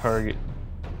try and target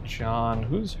John.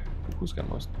 Who's got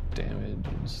most damage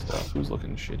and stuff? Who's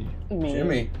looking shitty? Me.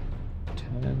 Jimmy.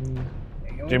 10.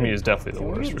 Jimmy is definitely the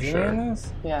worst for sure.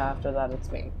 Yeah, after that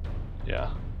it's me. Yeah.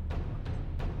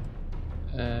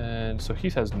 And so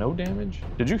Heath has no damage.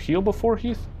 Did you heal before,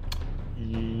 Heath?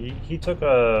 He took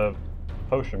a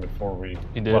potion before we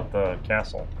He did? left the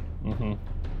castle. Mm-hmm.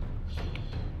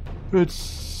 Let's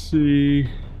see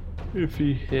if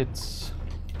he hits.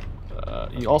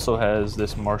 He also has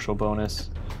this martial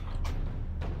bonus.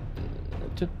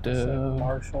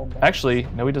 Marshall. Actually,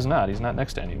 no, he does not. He's not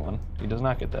next to anyone. He does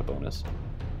not get that bonus.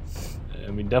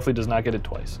 And he definitely does not get it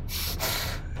twice.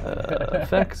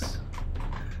 Effects.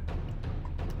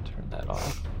 Turn that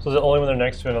off. So is it only when they're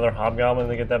next to another hobgoblin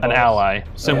they get that An bonus? ally,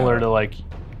 similar to like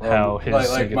how his like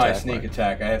sneak my attack sneak works.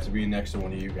 attack, I have to be next to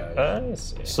one of you guys. I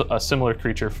see. So, a similar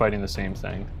creature fighting the same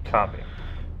thing. Copy.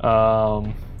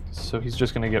 So he's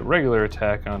just going to get regular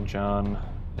attack on John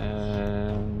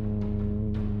and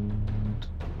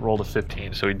rolled a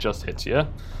 15, so he just hits you.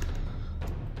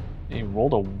 He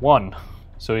rolled a 1,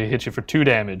 so he hits you for 2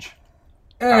 damage.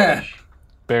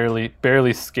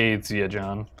 Barely scathes you,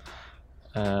 John.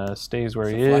 Stays where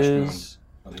he Flesh is.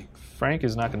 wound, buddy. Frank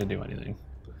is not going to do anything.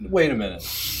 Wait a minute.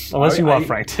 Unless you want I-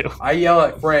 Frank to. I yell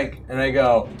at Frank and I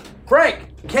go,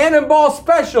 Frank, cannonball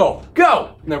special,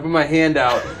 go! And I put my hand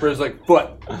out for his like foot,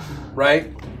 right?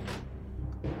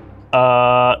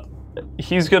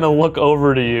 He's going to look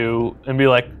over to you and be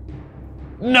like,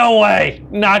 no way,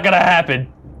 not going to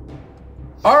happen.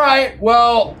 All right,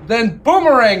 well then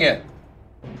boomerang it.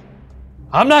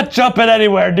 I'm not jumping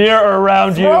anywhere near or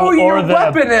around you Throw your or them.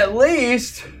 weapon at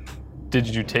least. Did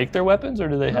you take their weapons or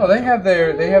do they have? No, they have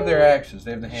their axes.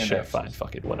 They have the hand Sure, axes. fine,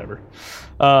 fuck it, whatever.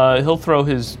 He'll throw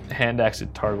his hand axe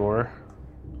at Targor,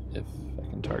 if I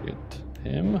can target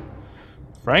him.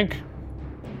 Frank.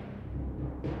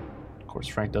 Of course,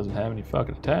 Frank doesn't have any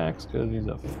fucking attacks because he's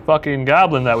a fucking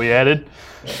goblin that we added.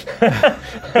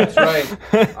 That's right.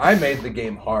 I made the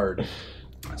game hard.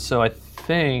 So I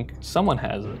think someone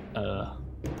has a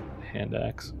hand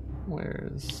axe.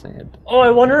 Where's Sand? Oh,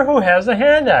 I wonder who has a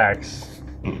hand axe.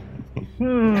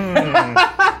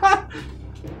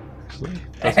 Actually,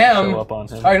 doesn't show up on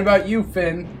him. Talking about you,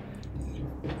 Finn.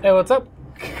 Hey, what's up?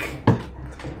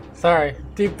 Sorry,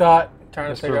 deep thought.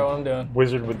 Trying to figure out what I'm doing.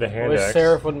 Wizard with the hand Wish axe.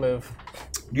 Seraph would move.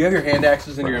 Do you have your hand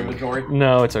axes in your inventory?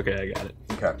 No, it's okay. I got it.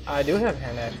 Okay. I do have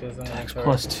hand axes in the inventory.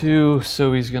 +2,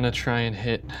 so he's gonna try and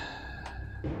hit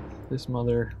this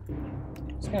mother.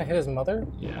 He's gonna hit his mother?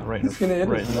 Yeah, right, He's gonna hit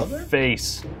right his in the mother?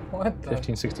 face. What the?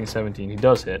 15, 16, 17. He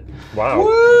does hit. Wow.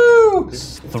 Woo!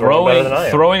 better than I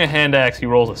am. Throwing a hand axe, he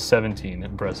rolls a 17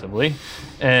 impressively.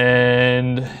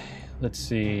 And let's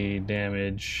see,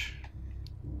 damage.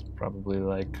 Probably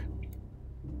like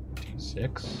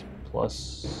 6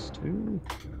 plus 2.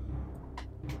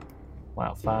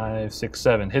 Wow, 5, 6,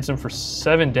 7. Hits him for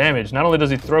 7 damage. Not only does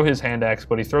he throw his hand axe,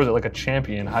 but he throws it like a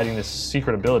champion, hiding this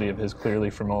secret ability of his clearly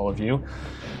from all of you.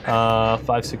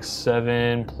 5, 6,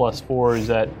 7 plus 4 is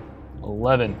at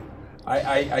 11.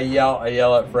 I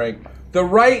yell at Frank. The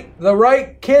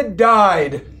right kid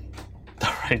died.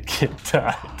 The right kid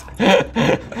died.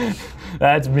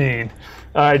 That's mean.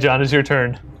 All right, John, it's your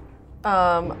turn.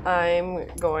 I'm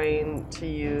going to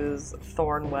use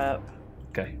Thorn Whip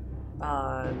Okay.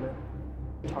 on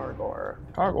Targor.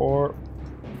 Targor.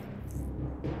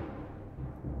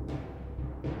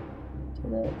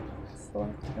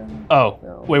 Oh,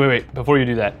 No. wait. Before you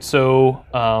do that, so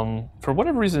for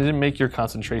whatever reason, it didn't make your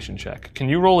concentration check. Can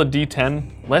you roll a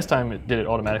d10? Last time it did it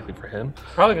automatically for him.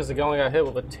 Probably because he only got hit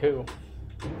with a 2.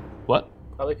 What?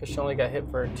 Probably because she only got hit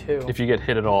for a 2. If you get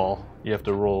hit at all, you have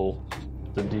to roll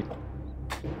the d.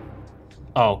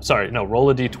 Oh, sorry. No, roll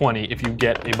a d20. If you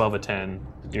get above a 10,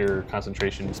 your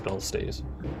concentration spell stays.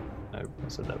 I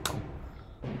said that wrong.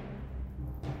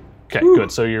 Okay,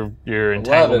 good. So your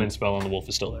entanglement spell on the wolf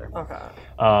is still there. Okay.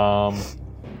 All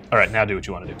right, now do what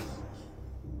you want to do.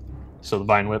 So the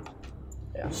vine whip.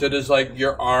 So does like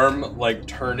your arm like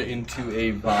turn into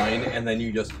a vine and then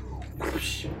you just?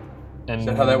 And Is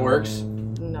that how that works?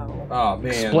 No. Oh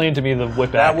man. Explain to me the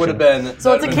whip That action. would have been.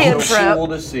 So it's a that'd have been so cantrip. cool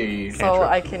to see. So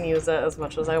I can use it as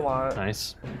much as I want.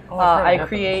 Nice. I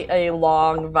create a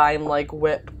long vine-like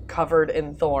whip covered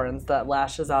in thorns that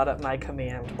lashes out at my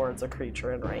command towards a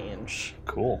creature in range.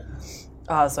 Cool.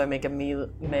 So I make a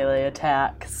melee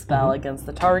attack spell against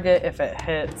the target. If it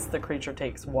hits, the creature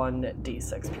takes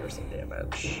 1d6 piercing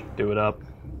damage. Do it up.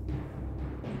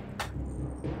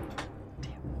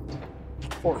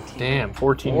 14. Damn,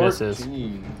 14 misses.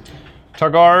 14.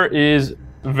 Targar is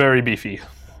very beefy.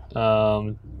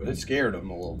 But it scared him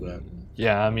a little bit.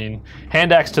 Yeah, I mean,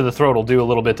 hand axe to the throat will do a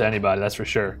little bit to anybody, that's for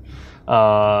sure.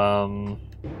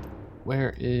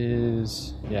 Where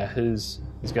is... Yeah, he's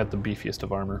got the beefiest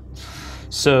of armor.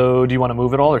 So, do you want to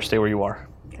move at all or stay where you are?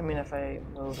 I mean, if I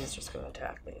move, he's just going to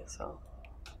attack me, so...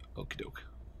 Okie doke.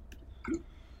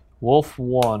 Wolf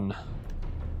 1.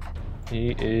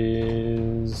 He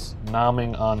is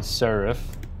nomming on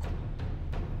Seraph.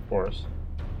 Of course.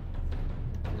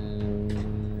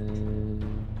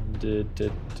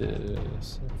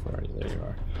 Where are you? There you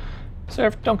are.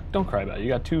 Seraph, don't cry about it. You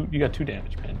got two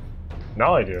damage, man.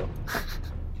 Now I do.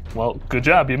 Well, good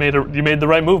job. You made the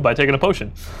right move by taking a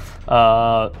potion.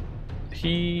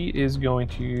 He is going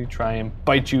to try and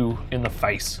bite you in the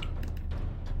face.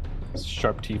 His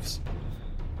sharp teeth.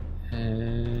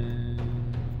 And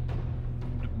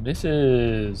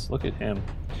misses. Look at him.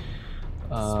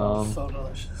 So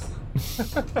delicious.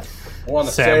 I want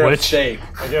a Sandwich. steak.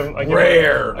 I give him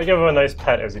a nice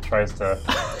pet as he tries to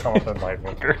come up and bite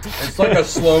me. It's like a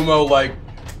slow mo, like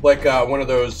one of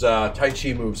those Tai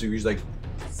Chi moves. Where he's like,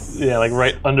 Yeah, like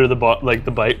right under the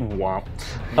the bite. Womp.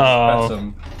 pets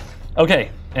him.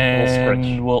 Okay, scritch.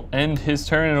 and we'll end his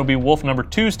turn. It'll be Wolf number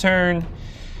 2's turn.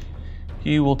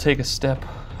 He will take a step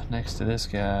next to this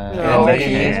guy. No, And he's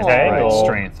then won't. Right, entangle.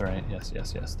 strength, right?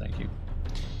 Yes, thank you.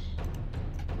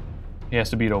 He has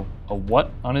to beat a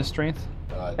what on his strength?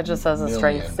 It just says a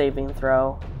strength saving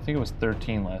throw. I think it was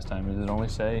 13 last time. Does it only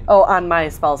say? Oh, on my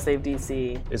spell save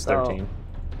DC. It's so- 13.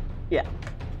 Yeah.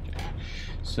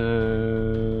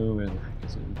 So, where the heck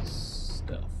is his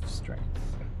stuff? Strength.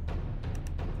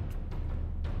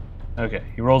 Okay,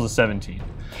 he rolls a 17.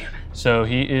 So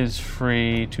he is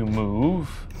free to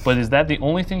move. But is that the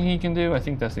only thing he can do? I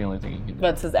think that's the only thing he can do.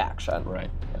 That's his action. Right.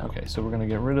 Okay, so we're going to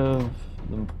get rid of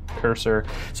the cursor.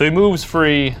 So he moves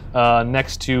free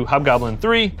next to Hobgoblin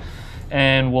 3,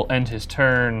 and we'll end his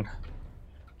turn.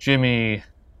 Jimmy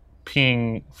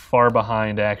peeing far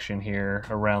behind action here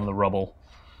around the rubble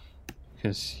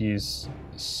because he's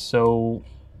so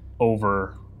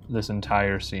over this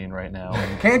entire scene right now.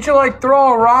 Can't you like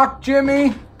throw a rock,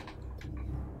 Jimmy?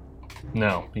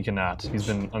 No, he cannot. He's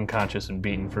been unconscious and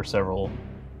beaten for several,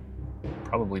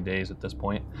 probably days at this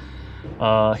point.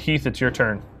 Heath, it's your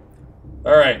turn.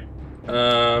 All right.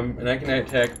 And I can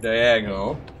attack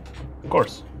diagonal. Of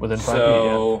course, within 5 feet.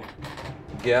 So,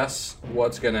 guess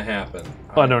what's gonna happen?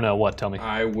 Yeah. Oh, no, what? Tell me.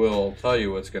 I will tell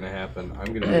you what's gonna happen.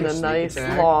 I'm gonna In do a sneak nice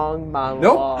attack. long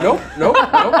monologue. Nope. Oh,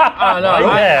 no,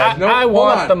 Yeah. I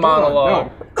want the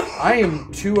monologue. No. I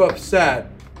am too upset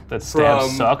That stab From-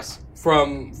 sucks.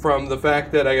 from the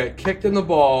fact that I got kicked in the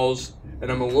balls,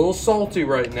 and I'm a little salty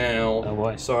right now. Oh,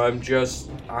 boy. So I'm just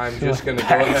gonna go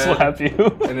Back ahead slap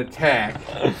you. and attack.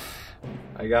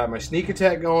 I got my sneak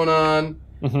attack going on,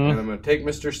 and I'm gonna take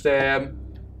Mr. Stab,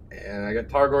 and I got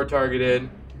Targor targeted.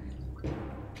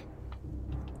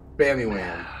 Bammy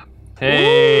wham.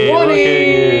 Hey, look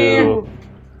at you.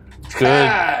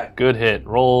 Ah! Good hit.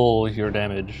 Roll your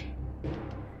damage.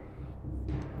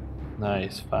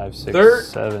 Nice. 5, 6,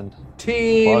 7.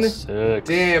 13 Plus 6.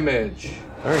 damage.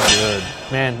 Very good.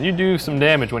 Man, you do some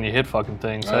damage when you hit fucking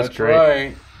things. That's great.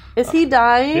 Right. Is he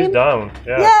dying? He's down.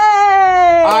 Yeah.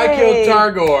 Yay! I killed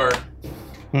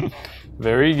Targor,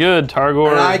 Very good. Targor,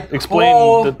 and I explain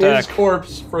call the attack. his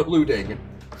corpse for looting.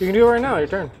 You can do it right now. Your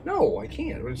turn. No, I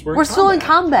can't. We're still in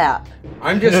combat.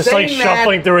 I'm just, Just like saying that.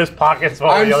 shuffling through his pockets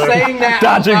while I'm the other. saying that.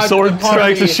 Dodging out loud to sword the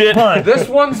party. strikes of shit. This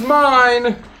one's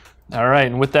mine. All right,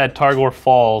 and with that, Targor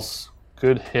falls.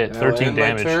 Good hit. That'll 13 end my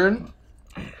damage. turn.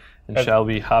 And shall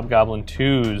be Hobgoblin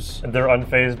 2's. They're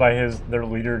unfazed by their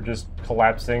leader just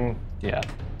collapsing. Yeah,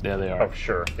 they are. Oh,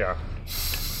 sure, yeah.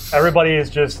 Everybody is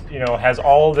just, has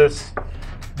all this.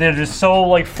 They're just so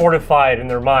like fortified in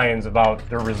their minds about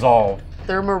their resolve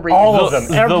They're Marines. All of them.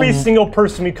 The- Every single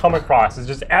person we come across is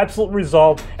just absolute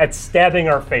resolve at stabbing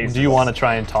our faces. Do you want to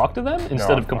try and talk to them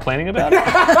instead of complaining about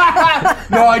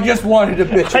it? No, I just wanted to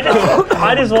bitch about it.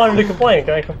 I just wanted to complain.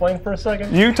 Can I complain for a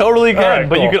second? You totally can, Alright,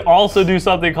 but you cool. could also do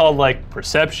something called like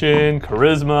perception,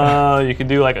 charisma. You could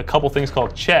do like a couple things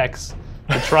called checks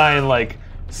to try and like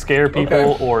scare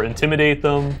people Okay. or intimidate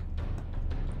them.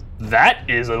 That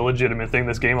is a legitimate thing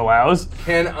this game allows.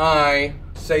 Can I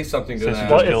say something to Since them?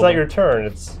 you Well, just- it's not your turn.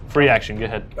 It's Free action, go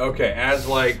ahead. Okay, as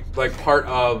like part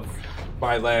of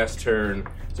my last turn,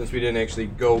 since we didn't actually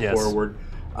go Yes. forward,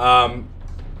 I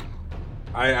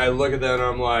look at that and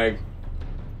I'm like,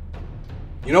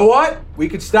 you know what? We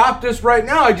could stop this right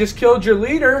now. I just killed your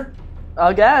leader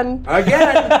Again.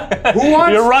 again. Who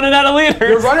wants? You're running out of leaders.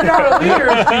 You're running out of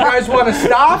leaders. Do you guys want to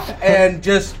stop and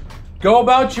just go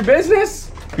about your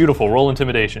business? Beautiful. Roll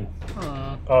intimidation.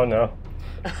 oh no.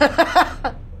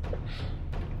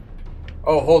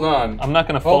 Oh, hold on. I'm not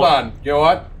gonna Hold fall. on. You know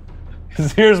what?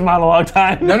 Here's monologue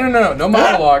time. No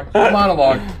monologue. No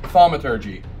monologue.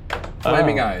 Thaumaturgy.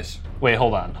 Flaming eyes. Wait,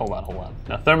 hold on.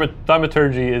 Now,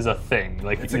 thaumaturgy is a thing.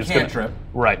 Like It's a you're just gonna- cantrip.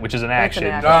 right, which is an action.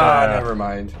 action. Ah, never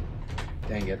mind.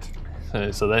 Dang it.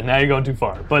 So that now you're going too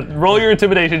far. But roll your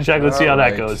intimidation check. Let's see how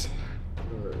that Alright. goes.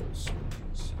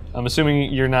 I'm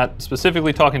assuming you're not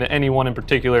specifically talking to anyone in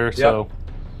particular. So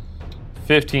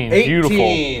 15.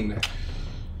 18. Beautiful.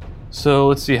 So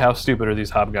let's see, how stupid are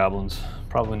these hobgoblins?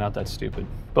 Probably not that stupid.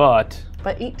 But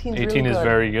But 18 18 is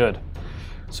very good.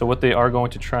 So what they are going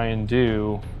to try and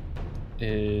do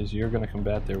is you're going to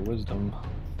combat their wisdom.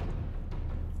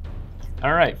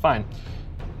 All right, fine.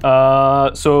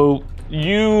 So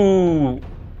you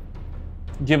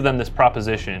give them this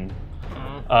proposition.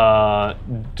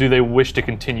 Do they wish to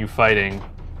continue fighting?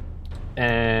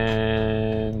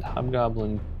 And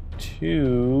Hobgoblin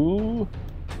 2,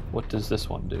 what does this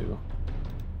one do?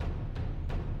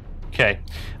 Okay,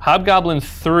 Hobgoblin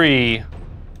 3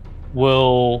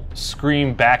 will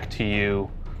scream back to you,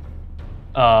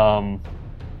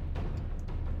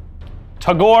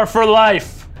 Tagore for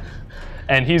life!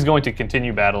 And he's going to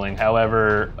continue battling.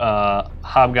 However,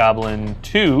 Hobgoblin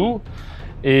 2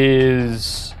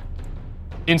 is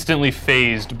instantly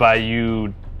phased by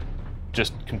you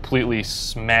just completely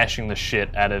smashing the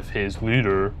shit out of his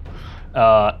leader,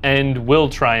 and will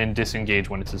try and disengage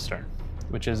when it's his turn.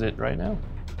 Which is it right now?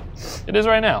 It is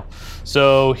right now.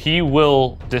 So he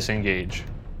will disengage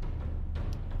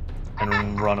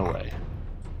and run away.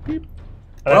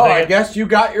 Well, I guess you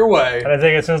got your way. And I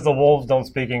think it since the wolves don't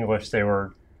speak English, they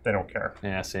don't care.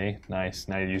 Yeah, see? Nice.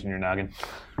 Now you're using your noggin.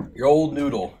 Your old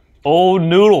noodle. Old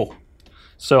noodle.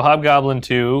 So Hobgoblin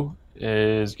 2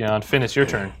 is gone. Finn, it's your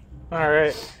turn. All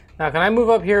right. Now, can I move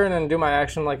up here and then do my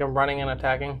action like I'm running and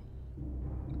attacking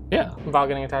Yeah. without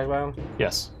getting attacked by them?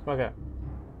 Yes. Okay.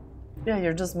 Yeah,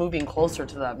 you're just moving closer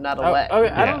to them, not Oh, away.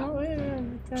 okay. I Yeah. don't know.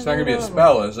 It's not gonna be a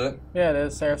spell, is it? Yeah, it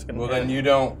is. Seraph's gonna. Well, do then it. you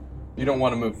don't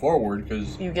want to move forward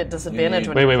because You get disadvantage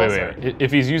when Wait, you're wait, closer. wait.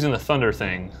 If he's using the thunder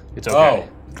thing, it's okay. Oh.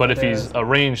 But if he's a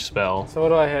ranged spell, So what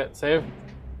do I hit? Save.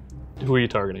 who are you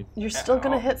targeting? You're still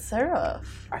gonna hit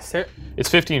Seraph. I save. It's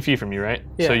 15 feet from you, right?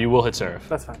 Yeah. So you will hit Seraph.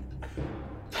 That's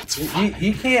fine.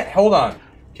 he can't. Hold on.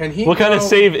 Can he? What kind of go-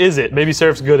 save is it? Maybe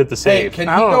Seraph's good at the Hey, save. can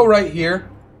I he don't go know. right here?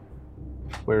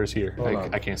 Where is here? Hold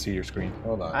on. I can't see your screen.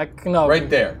 Hold on. I can no. Right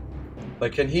there.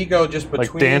 Like, can he go just between?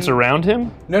 Like dance around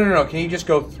him? No. Can he just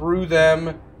go through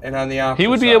them and on the opposite? He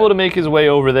would be side? able to make his way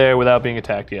over there without being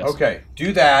attacked, yes. Okay,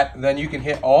 do that. And then you can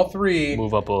hit all three.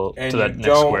 Move up And to that you next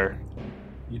don't- square.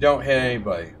 You don't hit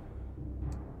anybody.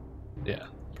 Yeah,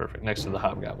 perfect. Next to the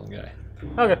Hobgoblin guy.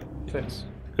 Okay. Save.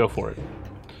 Go for it.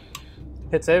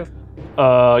 Hit save.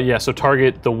 Yeah, so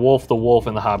target the wolf,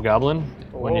 and the Hobgoblin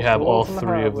when you wolf, have the all wolf, and the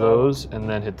three of hobgoblin. those, and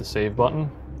then hit the save button.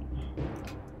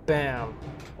 Bam.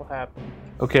 What happened?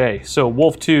 Okay, so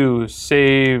Wolf 2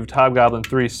 saved, Hobgoblin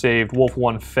 3 saved, Wolf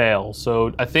 1 fails.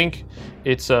 So I think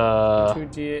it's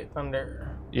 2d8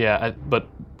 thunder. yeah, but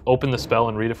open the spell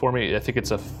and read it for me. I think it's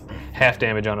a half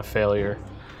damage on a failure.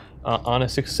 On a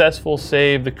successful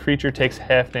save, the creature takes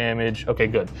half damage. Okay,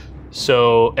 good.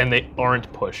 So, and they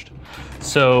aren't pushed.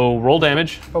 So roll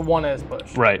damage. But one is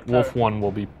pushed. Right, Wolf Okay. 1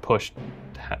 will be pushed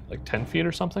like 10 feet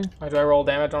or something. Do I roll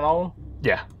damage on all of them?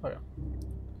 Yeah. Okay.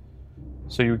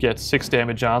 So you get 6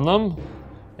 damage on them,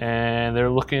 and they're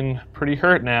looking pretty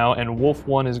hurt now, and Wolf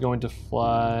 1 is going to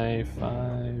fly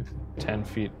 5, 10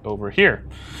 feet over here.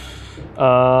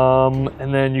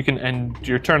 And then you can end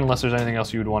your turn unless there's anything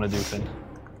else you would want to do, Finn.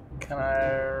 Can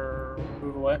I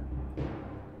move away?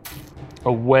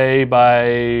 Away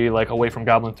by, like, away from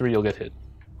Goblin 3, you'll get hit.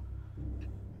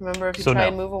 Remember, if you So try no.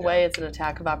 and move away, it's an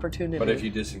attack of opportunity. But if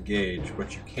you disengage,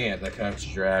 which you can't, that counts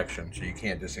as your action, so you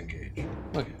can't disengage.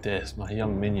 Look at this, my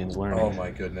young minions learning. Oh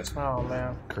my goodness. Oh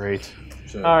man. Great.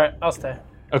 So, All right, I'll stay.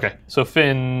 Okay, so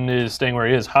Finn is staying where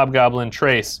he is. Hobgoblin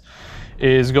Trace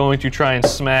is going to try and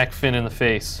smack Finn in the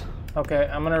face. Okay,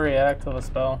 I'm gonna react to the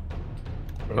spell.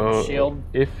 Shield.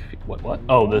 If what?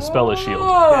 Oh, the spell is shield.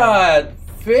 What?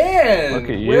 Finn! Look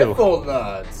at you. Whiffle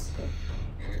nuts.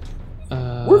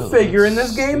 We're figuring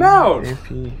this game out. If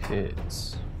he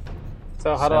hits.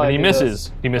 So how do I? He do misses.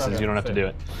 this? He misses. Okay, You don't have to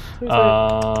sweet. do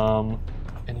it.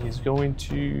 And he's going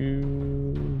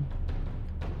to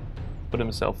put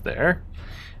himself there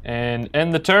and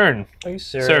end the turn. Are you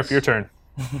serious? Seraph, your turn.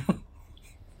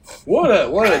 What a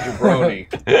jabroni.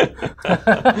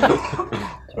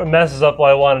 It messes up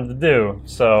what I wanted to do.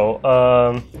 So,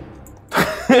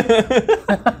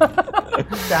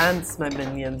 Dance, my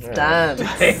minions, dance.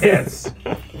 Yes.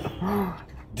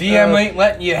 DM ain't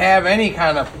letting you have any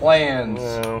kind of plans.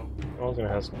 no, I was gonna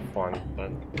have some fun,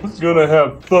 but It's gonna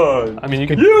have fun. I mean, you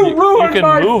can You ruined can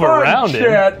my move fun, around it.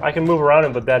 Chet. I can move around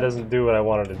it, but that doesn't do what I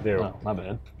wanted to do. Oh, my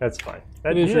bad. That's fine.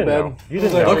 That, It is you your didn't know. bad. You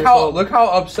didn't know. Look how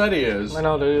upset he is. I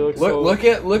know, dude. You Look so, look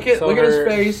at so look at his hurt.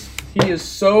 face. He is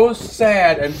so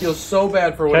sad and feels so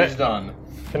bad for what Okay. he's done.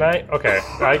 Can I? Okay,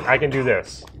 I can do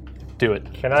this. Do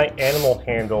it. Can I animal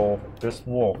handle this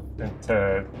wolf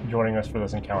into joining us for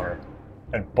this encounter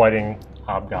and biting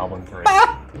Hobgoblin 3?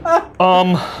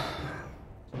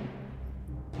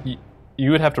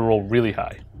 You would have to roll really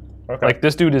high. Okay. Like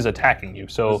this dude is attacking you,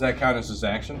 so Does that count as his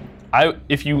action?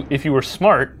 if you were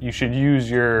smart, you should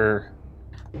use your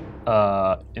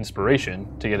inspiration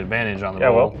to get advantage on the yeah,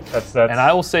 roll. well, that's And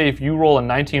I will say, if you roll a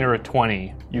 19 or a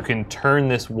 20, you can turn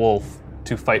this wolf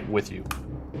to fight with you.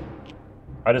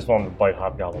 I just want him to bite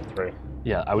Hobgoblin 3.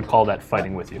 Yeah, I would call that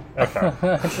fighting with you. Okay.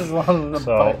 I just wanted to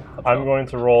So bite. I'm going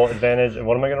to roll advantage, and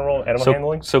what am I going to roll? Animal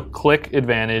handling. So click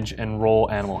advantage and roll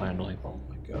animal handling. Oh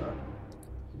my god.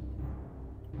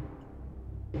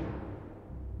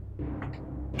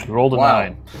 You rolled a Wow.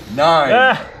 9. 9.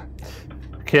 Ah!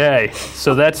 Okay,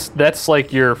 so that's like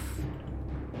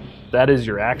that is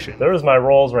your action. There's my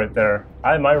rolls right there.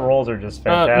 My rolls are just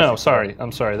fantastic. No, sorry.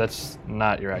 I'm sorry. That's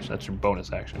not your action. That's your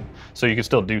bonus action. So you can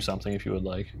still do something if you would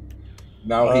like.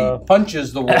 Now he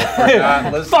punches the wolf for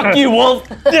not listening. Fuck you, wolf!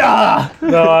 Yeah.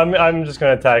 No, I'm just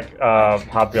going to attack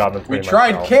Hobgoblin 3 We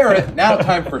tried myself. carrot, now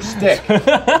time for stick.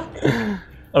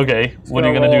 Okay, what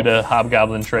are you gonna do to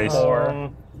Hobgoblin Trace?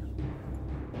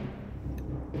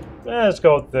 Let's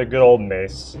go with the good old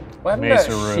mace. What happened to that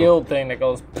Mace-a-roo. shield thing that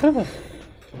goes?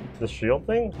 The shield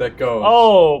thing? That goes.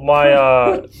 Oh,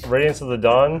 my Radiance of the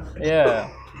Dawn. Yeah.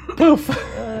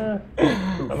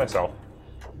 Not myself.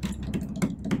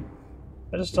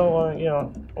 I just don't want to, I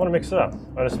want to mix it up.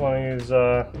 I just want to use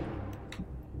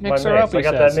Mix my her mace. up, he I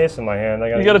got says. that mace in my hand.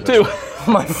 You got a 2.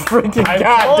 My freaking I'm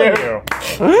god, telling dude. you.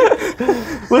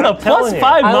 With a telling you.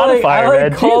 +5 modifier, I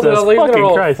man. called it. I Jesus was like, fucking gonna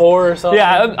roll Christ. 4 or something.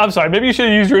 Yeah, I'm sorry. Maybe you should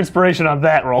have used your inspiration on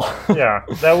that roll. Yeah,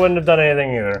 that wouldn't have done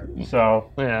anything either. So,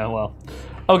 Yeah, well.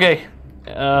 Okay,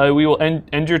 we will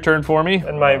end your turn for me.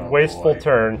 in my wasteful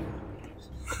turn,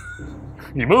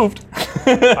 You moved.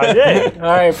 I did. All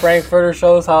right, Frankfurter,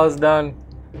 show us how it's done.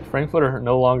 Frankfurter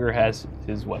no longer has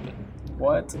his weapon.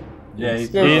 What? Yeah,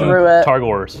 he's Yeah, In threw it.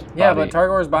 Targor's Yeah, body. but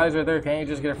Targor's body's right there. Can't you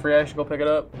just get a free action, go pick it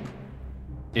up?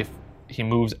 If he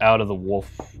moves out of the wolf,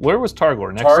 where was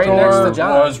Targor? Next Right next to Targor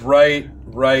John. was right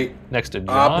next to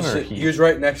John opposite. or He was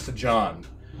right next to John.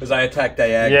 Because I attacked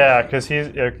diagonally. Yeah, because he's,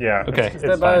 yeah. Okay. It's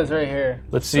That fine. body's right here.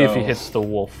 Let's see if he So- hits the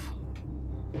wolf.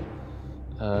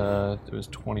 It was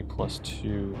 20 plus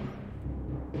 2.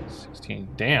 16.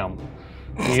 Damn.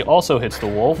 He also hits the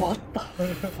wolf. What the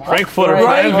Frankfurter for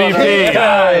Right. MVP.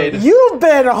 Died. You've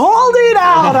been holding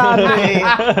out on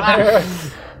me.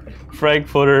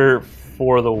 Frankfurter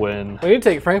for the win. We need to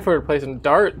take Frankfurter to play some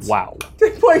darts. Wow.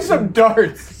 Play some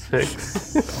darts.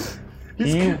 6.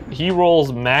 He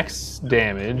rolls max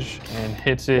damage and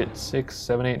hits it 6,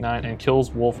 7, 8, 9 and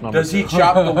kills wolf number Does he 2.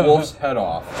 chop the wolf's head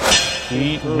off?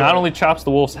 He not only chops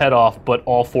the wolf's head off, but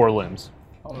all 4 limbs.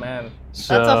 Oh man.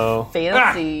 So That's a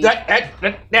fancy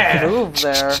move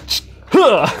there. It's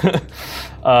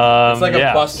like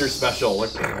a Buster special. Like,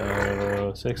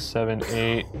 6, 7,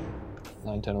 8,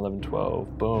 9, 10, 11,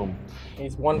 12. Boom.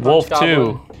 He's one punch Wolf goblin.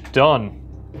 2. Done.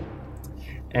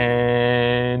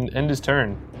 And end his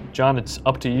turn. John, it's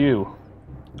up to you.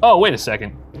 Oh, wait a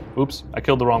second. Oops, I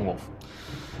killed the wrong wolf.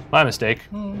 My mistake.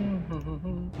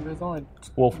 There's only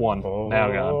Wolf 1.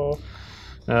 Now Oh.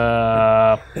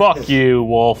 gone. Fuck you,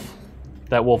 wolf.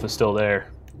 That wolf is still there.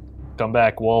 Come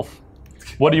back, wolf.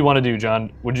 What do you want to do,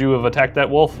 John? Would you have attacked that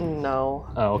wolf? No.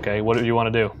 Oh, okay. What do you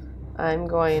want to do? I'm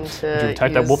going to Did you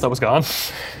attack that use wolf that was gone?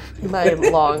 my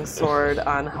longsword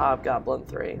on Hobgoblin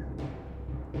 3.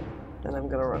 And I'm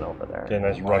gonna run over there. Okay,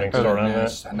 nice running sword on that.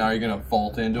 Goodness. Now you're gonna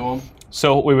vault into him.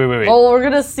 So, wait. Well, we're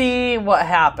gonna see what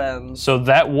happens. So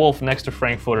that wolf next to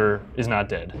Frankfurter is not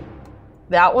dead.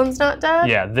 That one's not dead?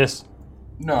 Yeah, this...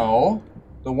 No,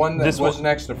 the one that This was one-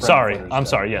 next to Sorry, Frankfurter's I'm dead.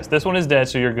 sorry. Yes, this one is dead,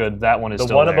 so you're good. That one is The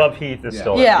still one there. above Heath is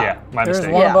still Yeah. Yeah, my There's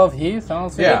mistake. one Yeah. above Heath. I don't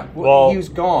see Yeah, it. Well- he was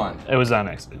gone. It was on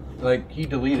accident. Like he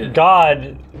deleted.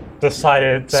 God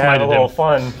decided to have a Smited little him.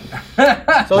 fun.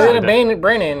 So he had a brain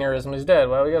aneurysm. He's dead.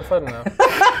 Why we got fun now?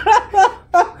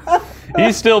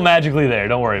 He's still magically there.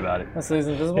 Don't worry about it. That's he's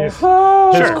invisible. His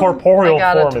Sure. corporeal I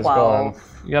got a form is gone.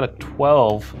 12. You got a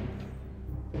 12.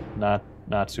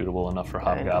 Not suitable enough for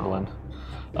Hobgoblin.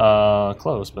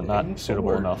 Close, but not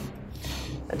suitable enough.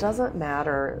 It doesn't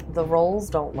matter. The rolls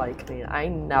don't like me. I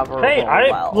never Hey,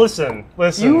 roll well. listen.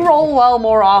 You roll well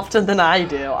more often than I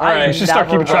do. I You should start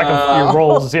never keeping track roll of well. your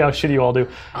rolls and see how shitty you all do.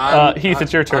 Heath,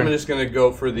 it's your turn. I'm just gonna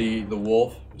go for the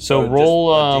wolf. So just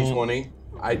roll, a D20.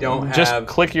 I don't Just have.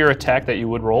 click your attack that you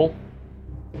would roll,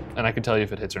 and I can tell you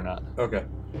if it hits or not. Okay.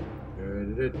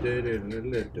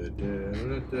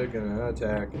 Gonna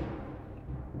attack.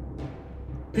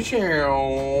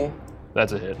 Pichow.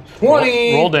 That's a hit.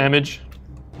 20. Roll damage.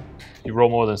 You roll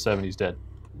more than 7, he's dead.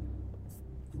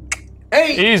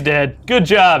 8. He's dead. Good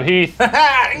job, Heath.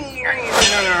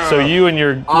 So you and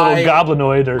your little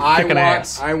goblinoid are kicking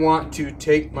ass. I want to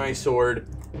take my sword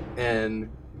and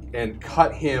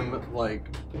cut him, like,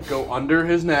 go under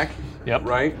his neck. Yep.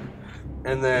 Right?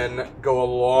 And then go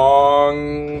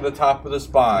along the top of the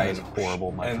spine. That's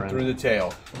horrible, my and friend. through the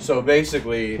tail. So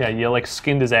basically, Yeah, you like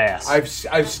skinned his ass.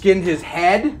 I've skinned his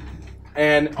head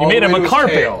and You all made the him way a to his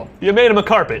carpet. tail. You made him a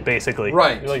carpet, basically.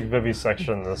 Right. You like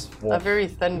vivisection this A wolf. very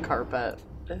thin carpet.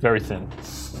 Very thin.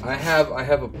 I have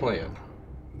a plan.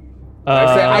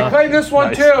 I play this one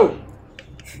nice. too.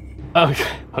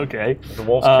 Okay. Okay. The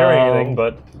wolf's carrying Um, anything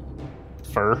but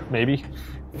Fur, maybe.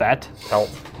 Fat.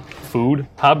 health. Food.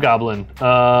 Hobgoblin.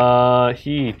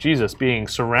 He, Jesus, being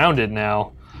surrounded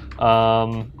now,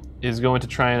 is going to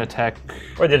try and attack.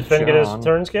 Wait, did Finn get John. his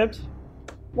turn skipped?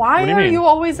 Why What do you are mean? you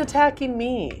always attacking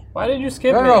me? Why did you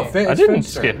skip No, me? no, Finn, I it's didn't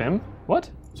Finn's skip turn. him. What?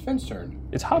 It's Finn's turn.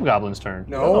 It's Hobgoblin's turn.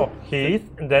 No. Heath,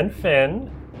 and then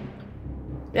Finn.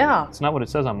 Yeah. It's not what it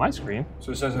says on my screen.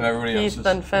 So it says in everybody else's. Heath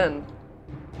and Finn.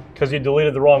 Because you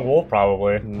deleted the wrong wolf,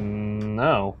 probably.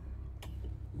 No.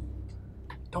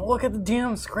 Don't look at the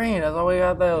damn screen. That's all we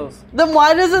got those. Then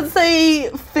why does it say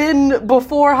Finn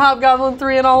before Hobgoblin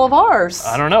 3 and all of ours?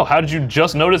 I don't know. How did you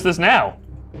just notice this now?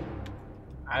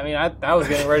 I mean, I was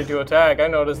getting ready to attack. I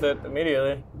noticed it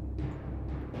immediately.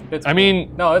 It's I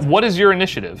mean, No, it's- what is your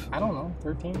initiative? I don't know.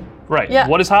 13. Right. Yeah.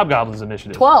 What is Hobgoblin's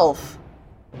initiative? 12.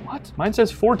 What? Mine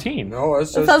says 14. No, it It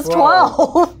says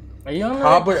 12. Are you on the?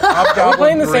 Are we Are we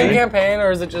playing the same 3? campaign, or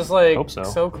is it just like Hope so.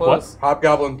 so close?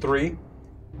 Hobgoblin 3.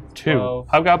 2. 12.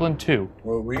 Hobgoblin 2.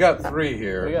 Well, we got 3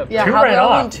 here. We got Yeah, Two ran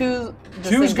Hobgoblin off. 2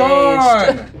 Two's disengaged.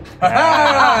 gone.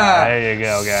 Ha-ha! There you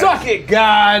go, guys. Suck it,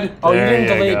 God. Oh, you There didn't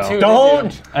you delete go. two. did you?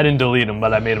 Don't! I didn't delete him,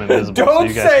 but I made him invisible. so Don't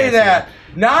you guys say can't see that. him.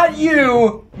 Not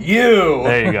you. You.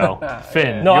 There you go.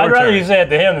 Finn. No, your I'd rather turn. you say it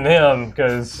to him than him,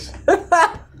 because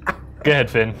Go ahead,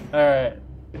 Finn. All right.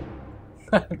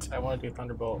 I want to do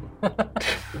Thunderbolt.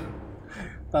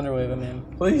 Thunderwave, I mean.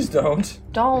 Please don't.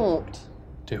 Don't.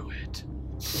 Do it.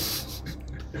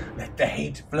 Let the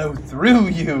hate flow through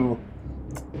you.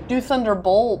 Do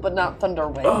Thunderbolt, but not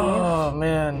Thunderwave. Oh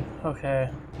man. Okay.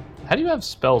 How do you have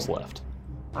spells left?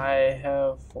 I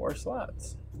have 4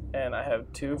 slots, and I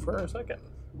have 2 for a second.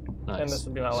 Nice. And this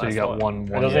would be my So last you got one.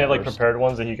 one. doesn't he have like first. prepared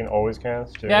ones that he can always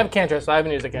cast? Too? Yeah, I have cantrips. I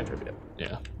haven't used a cantrip yet.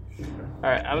 Yeah. All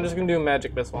right, I'm just gonna do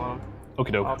magic missile on them,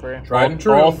 Okie all doke. 3. Tried and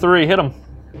true. All 3, hit him.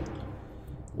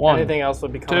 1. Anything else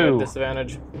would become 2. a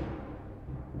disadvantage.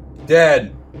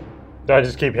 Dead. I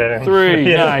just keep hitting.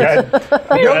 3. Yeah, Nice.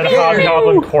 Red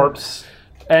Hobgoblin corpse.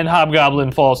 And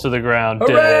Hobgoblin falls to the ground. Dead.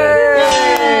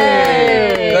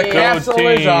 Hooray! The Go castle team.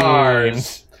 is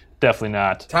ours. Definitely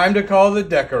not. Time to call the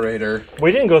decorator.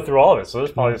 We didn't go through all of it, so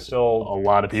there's probably A still.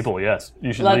 lot of people, yes.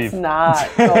 You should Let's leave. not.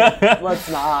 No, let's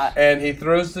not. And he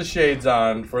throws the shades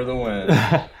on for the win.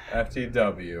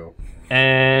 FTW.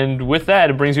 And with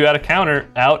that, it brings you out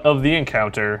of the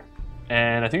encounter.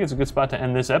 And I think it's a good spot to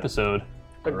end this episode.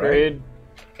 Agreed.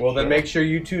 Well, then make sure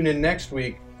you tune in next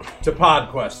week to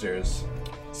Podquesters.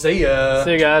 See ya.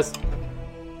 See you guys.